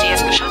mich, dass ihr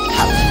es geschafft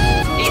habt.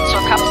 Geht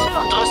zur Kapsel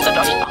und rüstet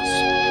euch aus.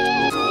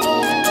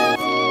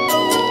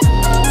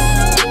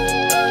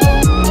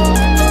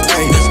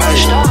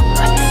 Gestorben.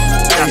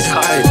 Das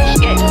kostet dich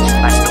Geld,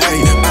 weißt du?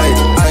 Deine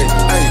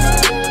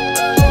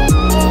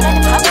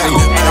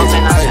Panzerung hält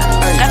auseinander.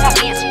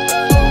 Reparier sie.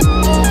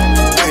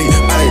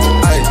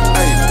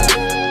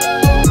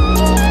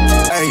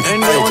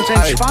 Wenn wir uns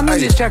entspannen,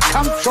 ist der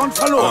Kampf schon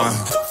verloren.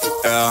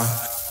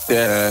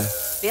 Wer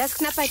ist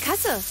knapp bei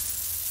Kasse?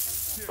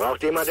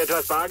 Braucht jemand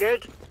etwas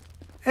Bargeld?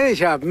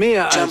 Ich habe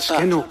mehr als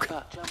genug.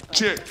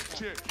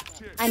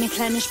 Eine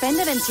kleine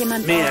Spende, wenn es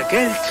jemand Mehr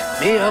Geld,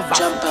 mehr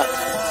Waffen.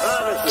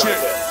 Wahres Leute.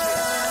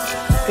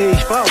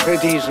 Ich brauche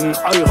diesen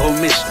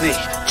Euro-Mist nicht.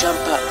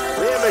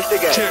 Wer möchte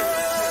Geld?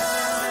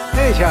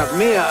 Ich habe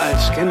mehr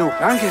als genug.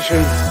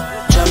 Dankeschön.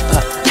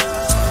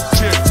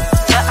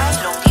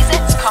 Beeilung, die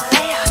Sets kommen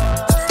näher.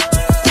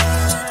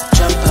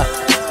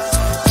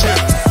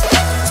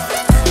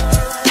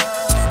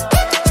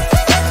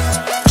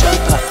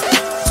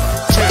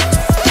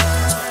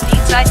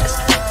 Die Zeit ist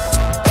um.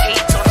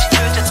 Geht und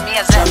tötet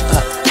mehr Sets.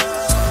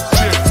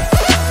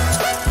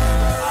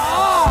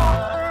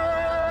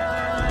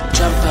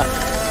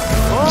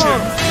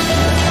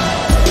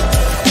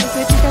 Wie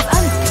fühlt sich das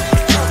an?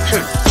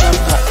 Schön.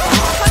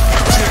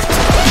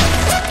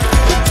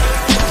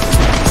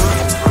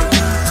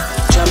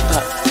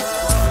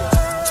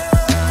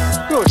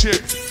 Gut.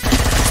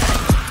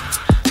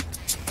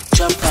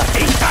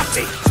 Ich hab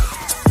dich.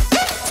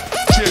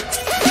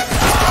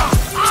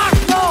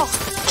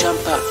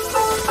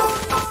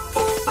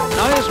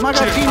 Neues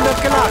Magazin wird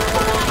geladen.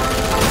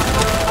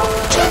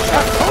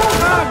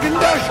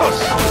 Hervorragender Schuss.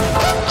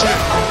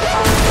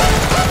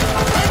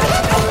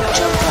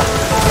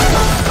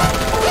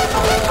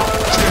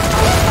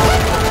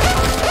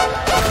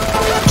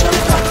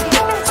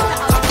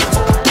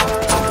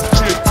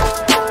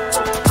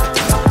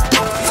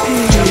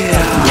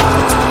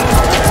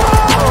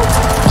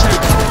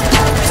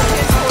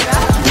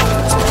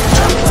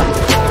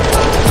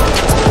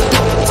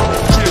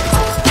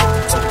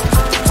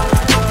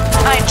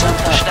 Ein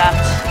Start,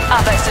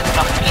 aber es sind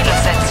noch viele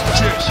Sets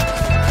übrig.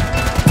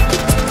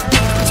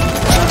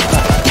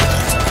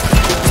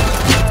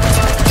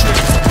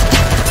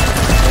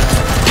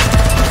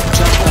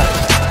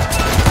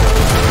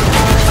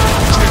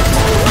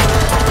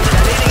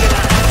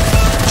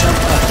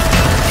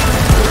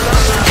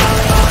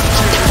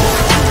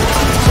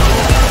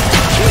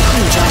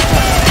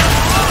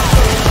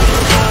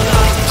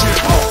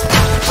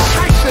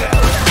 Scheiße.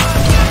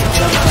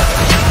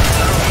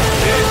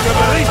 Der ist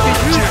aber richtig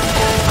wütend.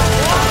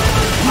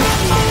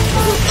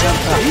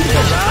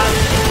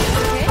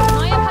 Okay,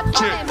 neue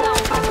Patrone im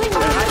Lauf.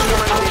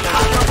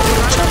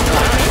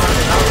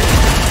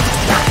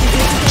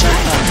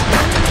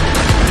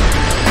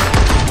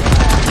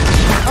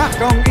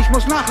 Achtung, ich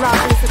muss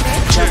nachladen.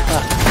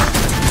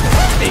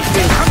 Ich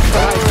bin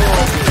kampfbereit.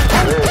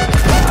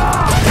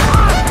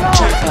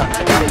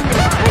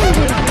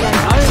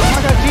 Neues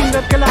Magazin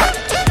wird geladen.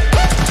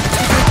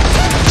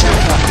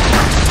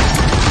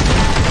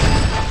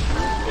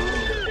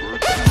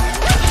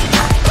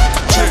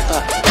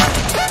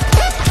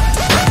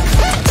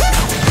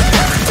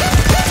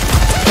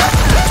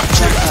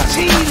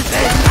 Ziel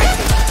beseitigt.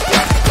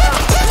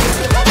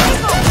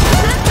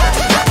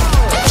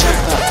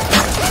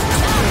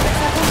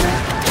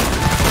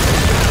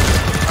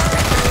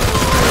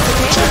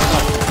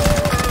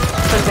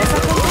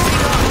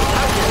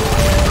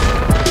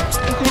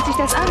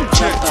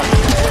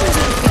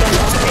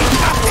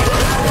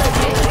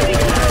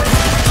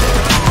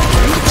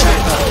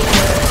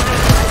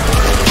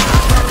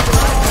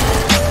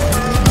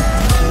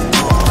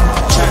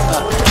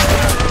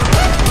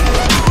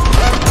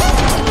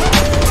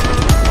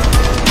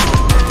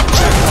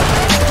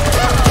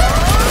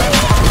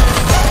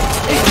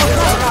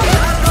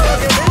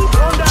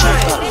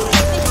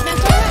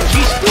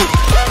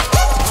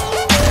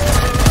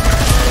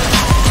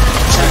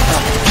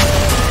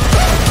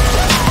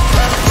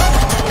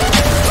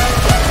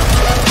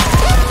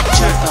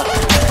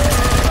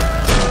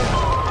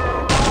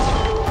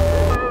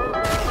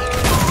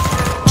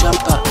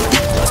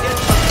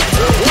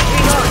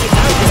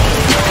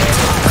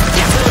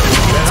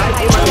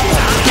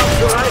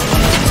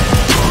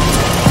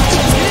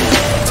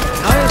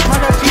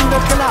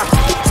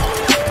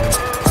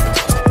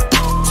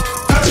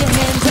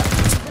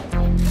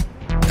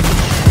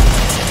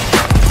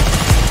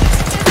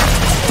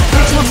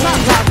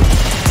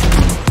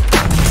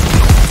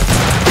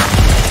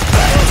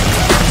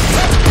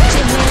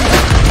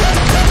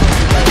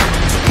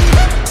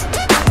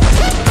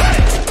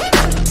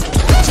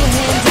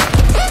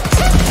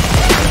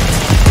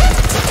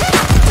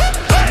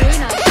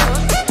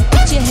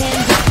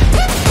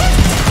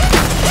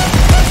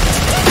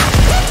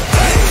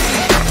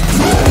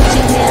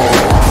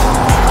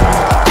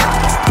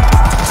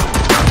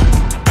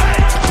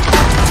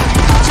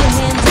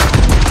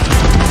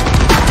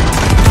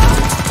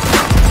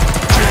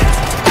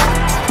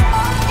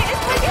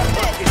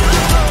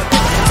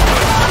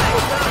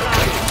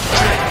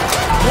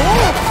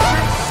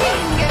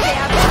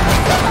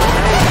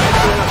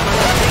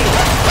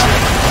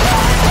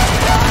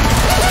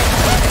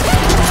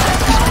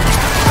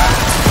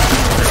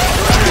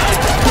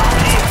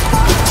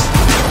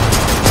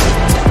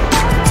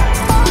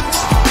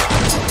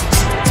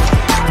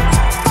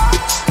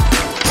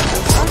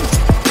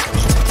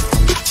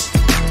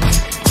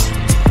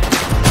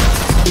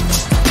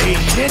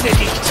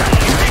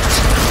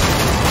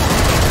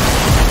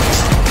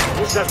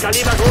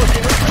 Kaliber groß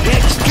genug.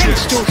 Jetzt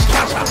kennst du's,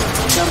 Wasser.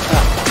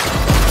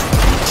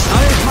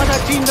 Neues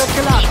Magazin wird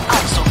geladen.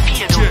 Auch so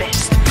viel du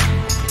willst.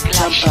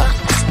 Gleich wird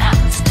es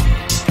ernst.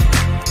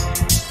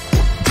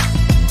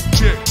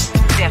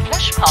 Der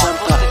Flashpower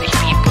wusste nicht,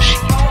 wie ihm geschieht.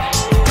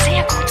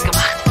 Sehr gut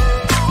gemacht.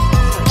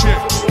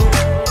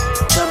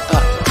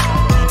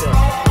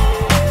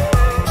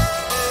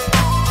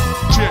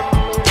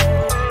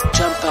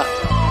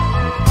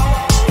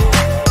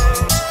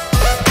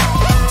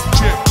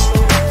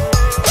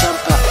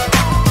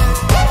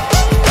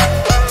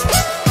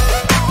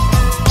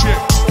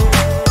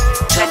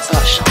 Letzte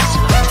Chance,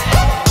 Leute.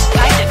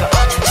 Beide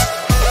geortet.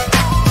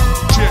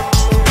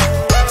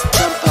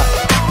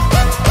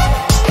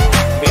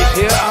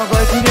 Bisher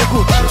arbeiten wir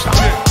gut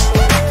zusammen.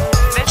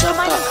 Willst du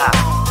meinen Rat?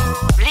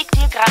 Leg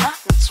dir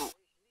Granaten zu.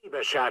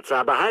 Liebe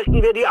Scherzer,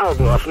 behalten wir die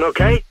Augen offen,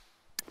 okay?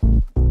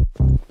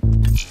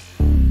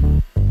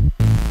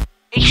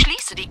 Ich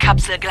schließe die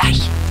Kapsel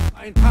gleich.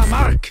 Ein paar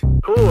Mark.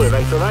 Cool,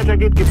 wenn es so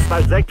weitergeht, gibt's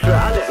bald Sekt für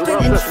alle. Du Dann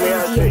brauchst das mehr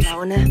als ich.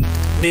 Laune.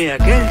 Mehr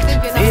Geld, Wir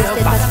noch mehr hast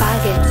etwas Wasser.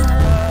 Bargeld.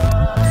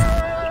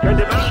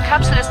 Könnte Die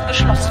Kapsel ist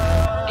geschlossen.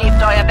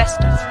 Gebt euer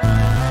Bestes.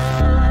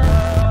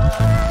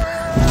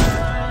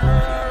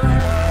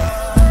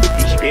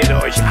 Ich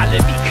werde euch alle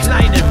wie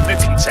kleine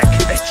Mücken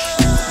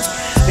zerquetschen.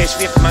 Es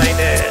wird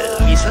meine,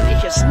 wie soll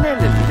ich es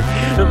nennen,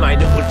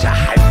 meine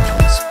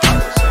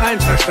Unterhaltungspause.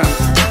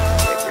 Einverstanden.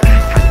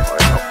 Kann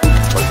eurer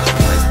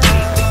Unvollkommenheit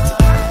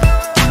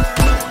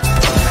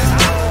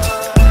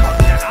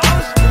Kommt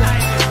heraus,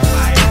 kleine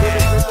Schweine.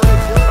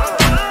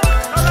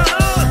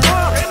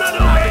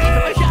 Habt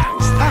ihr euch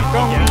Angst?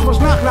 Achtung, ich muss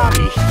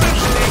nachladen.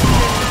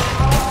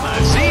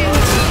 Mal sehen.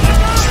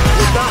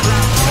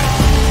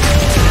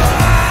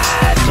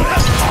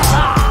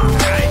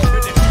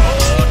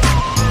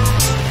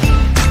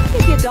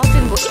 Geht ihr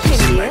dorthin, wo ich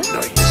hingehe?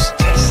 Neues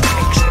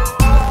Testexel.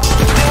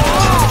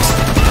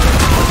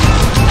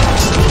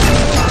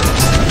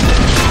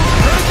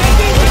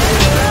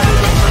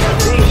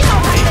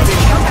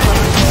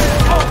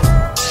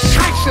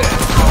 Scheiße.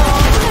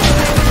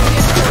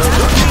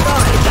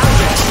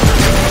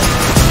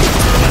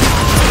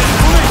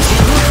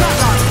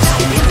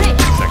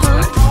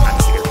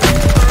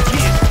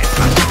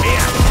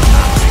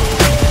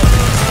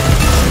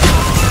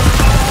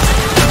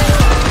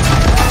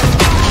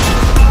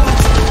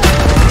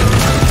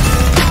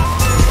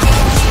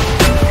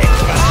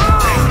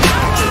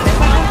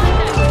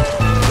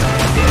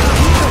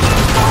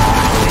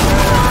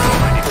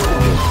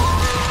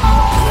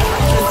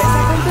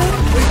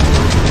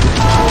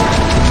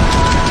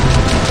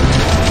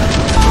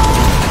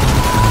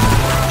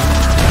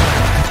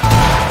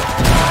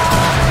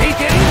 Seht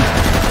ihr ihn?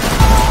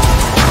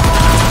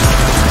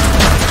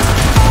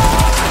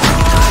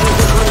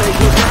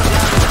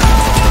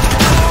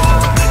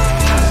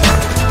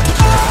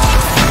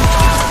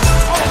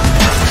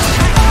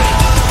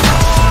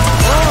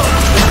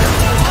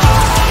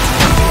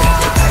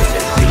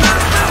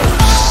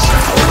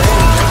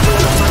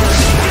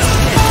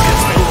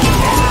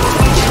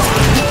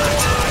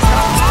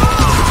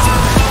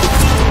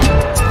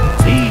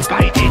 Wie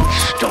bei den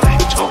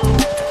Stoltungen.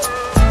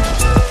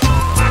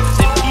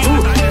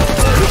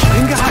 Ich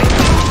bin geheim.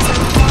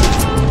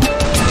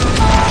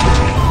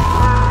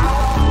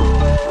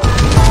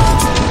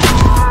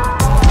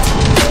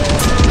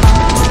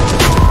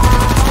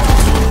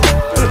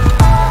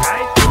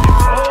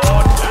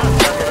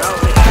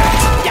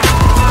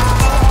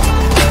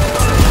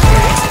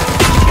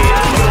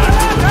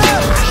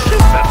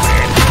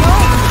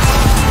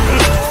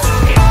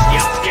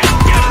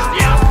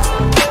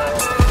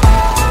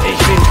 Ich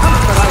bin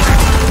kampfbereit.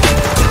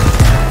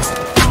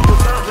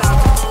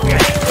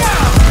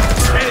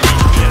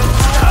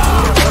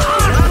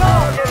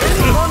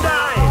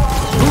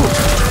 Gut,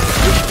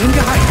 ich bin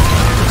geheim.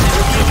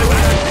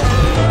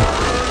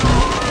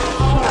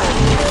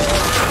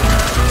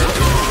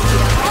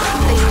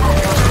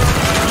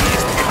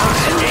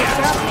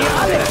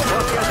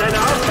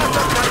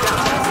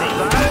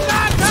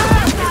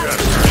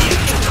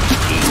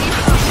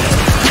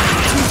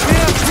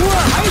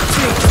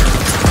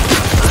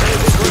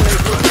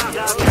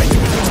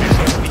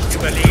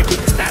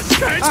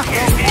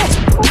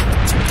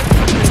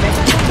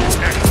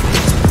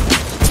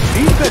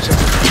 Viel besser.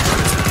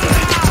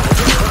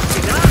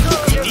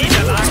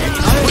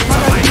 Neues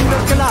Magazin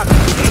wird geladen.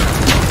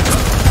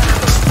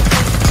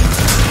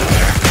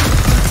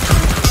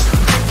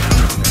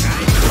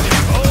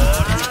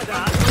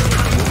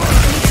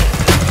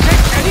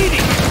 Sekt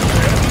erledigt.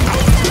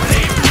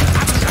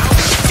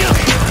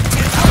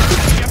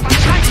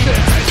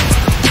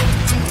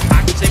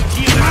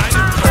 Akzeptiere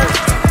einen Tod.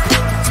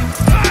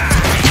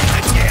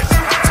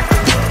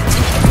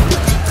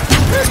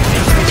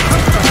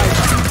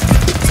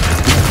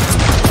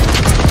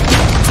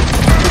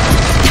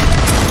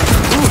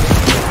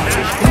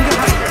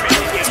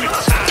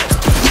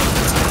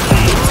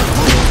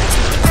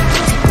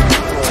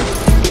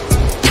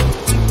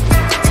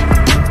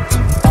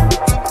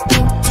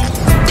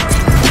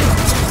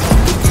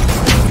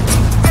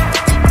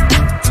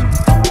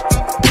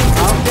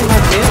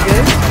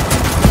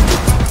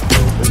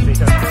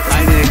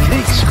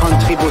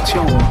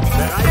 Reaktion.